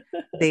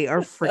 they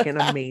are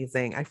freaking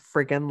amazing. I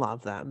freaking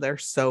love them. They're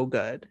so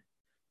good.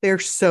 They're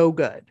so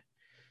good.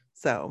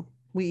 So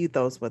we eat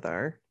those with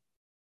our,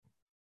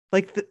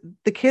 like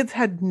the kids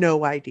had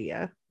no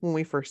idea when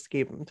we first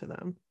gave them to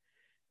them.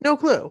 No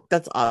clue.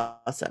 That's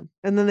awesome.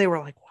 And then they were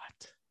like,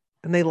 what?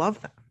 And they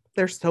love them.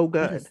 They're so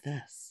good. What is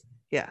this?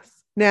 Yes.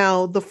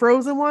 Now the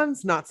frozen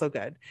ones, not so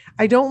good.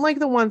 I don't like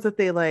the ones that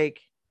they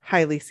like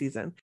highly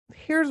season.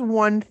 Here's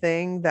one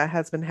thing that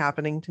has been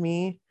happening to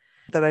me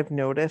that I've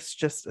noticed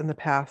just in the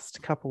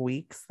past couple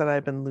weeks that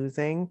I've been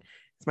losing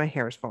is my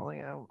hair is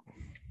falling out.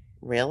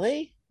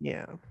 Really?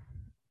 Yeah.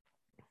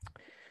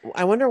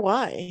 I wonder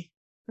why.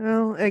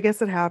 Well, I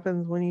guess it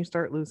happens when you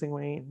start losing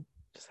weight.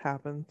 It just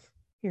happens.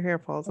 Your hair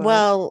falls out.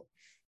 Well,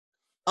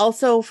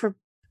 also for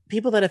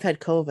people that have had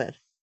COVID.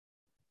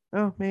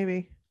 Oh,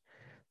 maybe.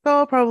 So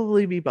I'll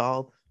probably be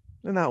bald,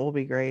 and that will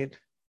be great.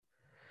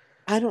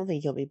 I don't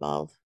think you'll be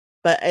bald,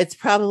 but it's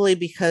probably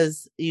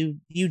because you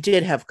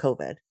did have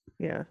COVID.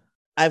 Yeah.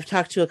 I've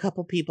talked to a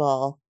couple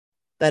people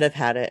that have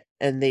had it,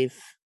 and they've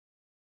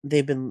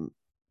been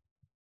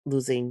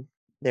losing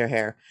their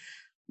hair.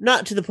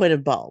 Not to the point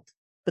of bald,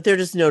 but they're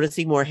just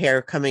noticing more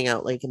hair coming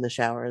out like in the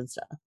shower and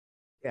stuff.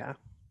 Yeah.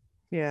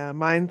 Yeah.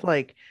 Mine's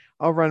like,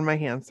 I'll run my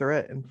hands through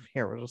it and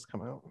hair will just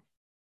come out.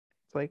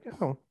 It's like,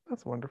 oh,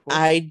 that's wonderful.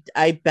 I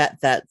bet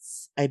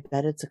it's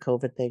a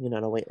COVID thing and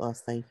not a weight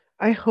loss thing.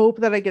 I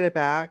hope that I get it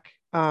back.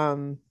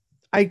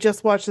 I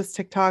just watched this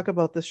TikTok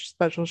about this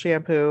special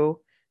shampoo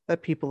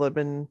that people have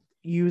been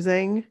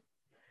using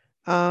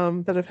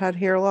that have had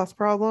hair loss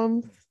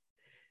problems.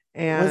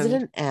 And was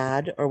it an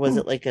ad or was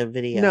it like a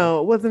video?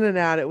 No, it wasn't an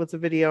ad. It was a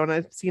video, and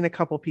I've seen a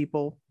couple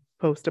people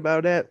post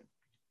about it.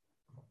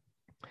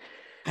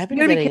 I've been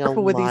getting a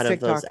lot of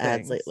those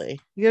ads lately.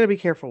 You gotta be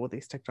careful with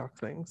these TikTok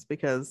things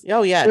because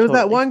there was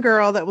that one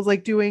girl that was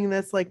like doing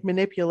this like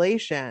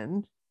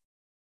manipulation.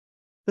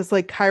 This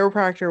like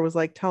chiropractor was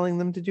like telling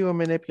them to do a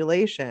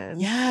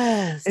manipulation.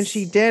 Yes. And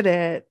she did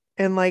it,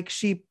 and like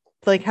she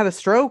like had a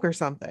stroke or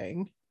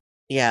something.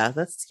 Yeah,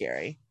 that's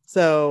scary.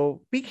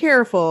 So be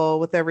careful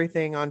with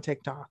everything on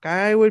TikTok.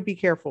 I would be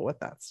careful with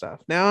that stuff.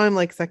 Now I'm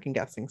like second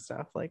guessing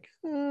stuff. Like,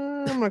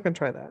 I'm not going to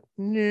try that.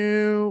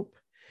 Nope.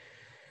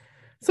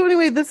 So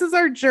anyway, this is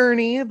our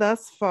journey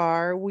thus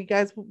far. We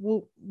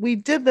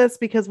did this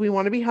because we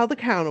want to be held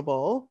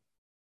accountable.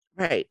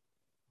 Right.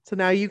 So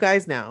now you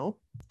guys know,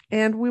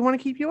 and we want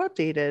to keep you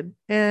updated.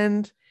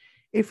 And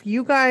if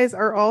you guys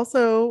are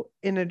also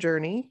in a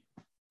journey,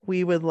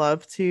 we would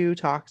love to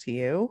talk to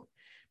you.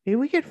 Maybe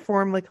we could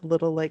form like a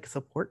little like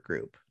support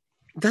group.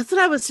 That's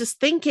what I was just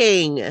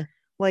thinking.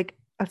 Like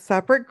a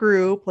separate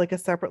group, like a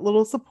separate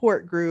little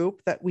support group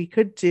that we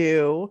could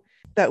do,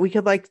 that we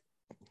could like,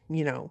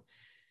 you know,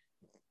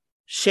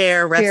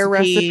 share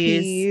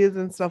recipes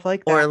and stuff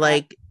like that. Or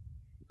like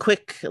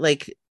quick,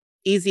 like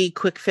easy,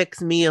 quick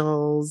fix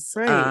meals.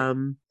 Right.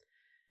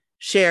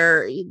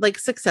 Share like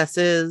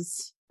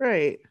successes.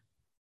 Right.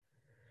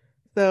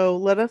 So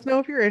let us know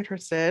if you're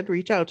interested.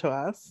 Reach out to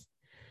us.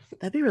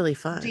 That'd be really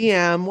fun.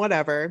 DM,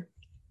 whatever.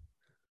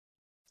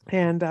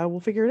 And we'll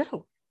figure it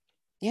out.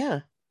 Yeah.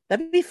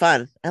 That'd be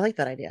fun. I like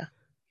that idea.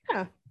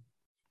 Yeah.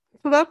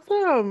 So that's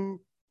do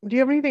you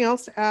have anything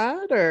else to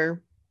add,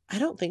 or? I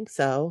don't think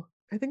so.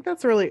 I think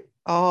that's really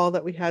all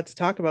that we had to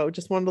talk about.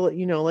 Just wanted to let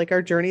you know, like,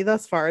 our journey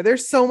thus far.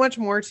 There's so much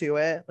more to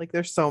it. Like,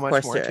 there's so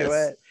much more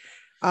to it.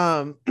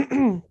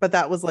 But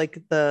that was like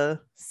the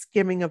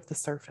skimming of the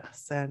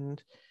surface.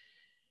 And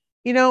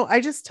you know,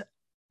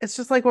 it's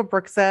just like what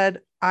Brooke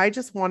said. I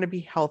just want to be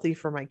healthy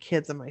for my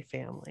kids and my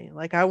family.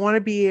 Like, I want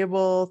to be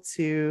able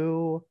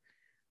to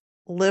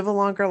live a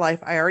longer life.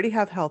 I already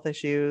have health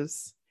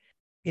issues.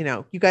 You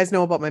know, you guys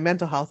know about my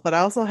mental health, but I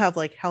also have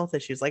like health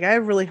issues. Like, I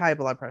have really high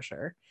blood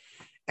pressure,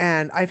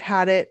 And I've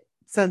had it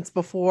since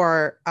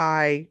before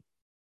I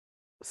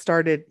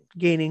started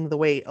gaining the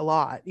weight a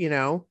lot, you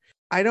know.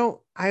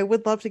 I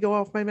would love to go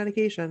off my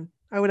medication.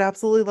 I would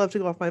absolutely love to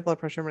go off my blood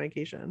pressure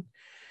medication.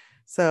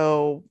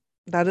 So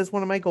that is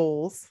one of my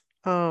goals.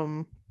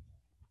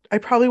 I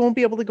probably won't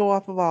be able to go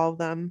off of all of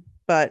them,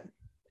 but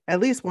at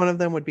least one of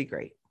them would be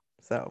great.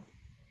 So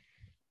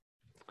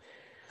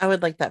I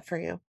would like that for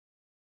you.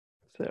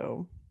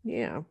 So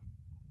yeah.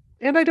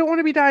 And I don't want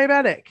to be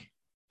diabetic.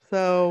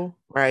 So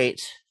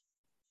right.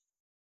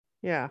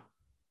 Yeah.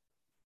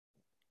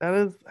 I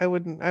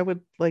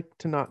would like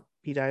to not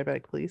be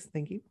diabetic, please.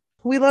 Thank you.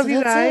 We love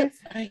you guys.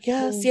 I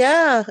guess.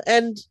 Yeah.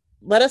 And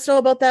let us know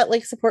about that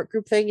like support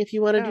group thing. If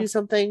you want to do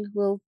something,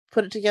 we'll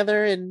put it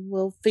together and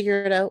we'll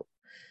figure it out.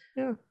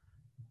 Yeah.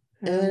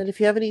 And if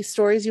you have any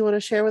stories you want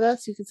to share with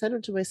us, you can send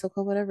them to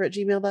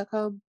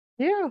mysocalledwhatever@gmail.com.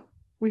 Yeah.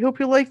 We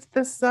hope you liked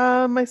this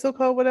my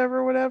so-called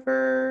whatever. What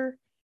are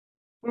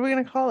we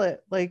gonna call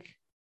it? Like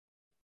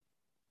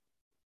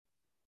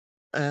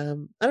I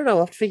don't know. We'll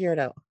have to figure it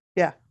out.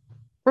 Yeah.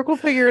 Brooke will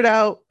figure it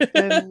out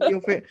and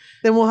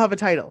then we'll have a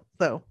title.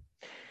 So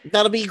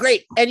that'll be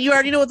great. And you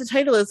already know what the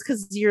title is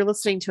because you're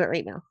listening to it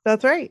right now.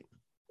 That's right.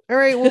 All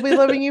right. We'll be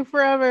loving you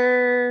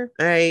forever.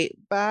 All right.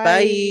 Bye.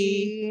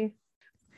 Bye.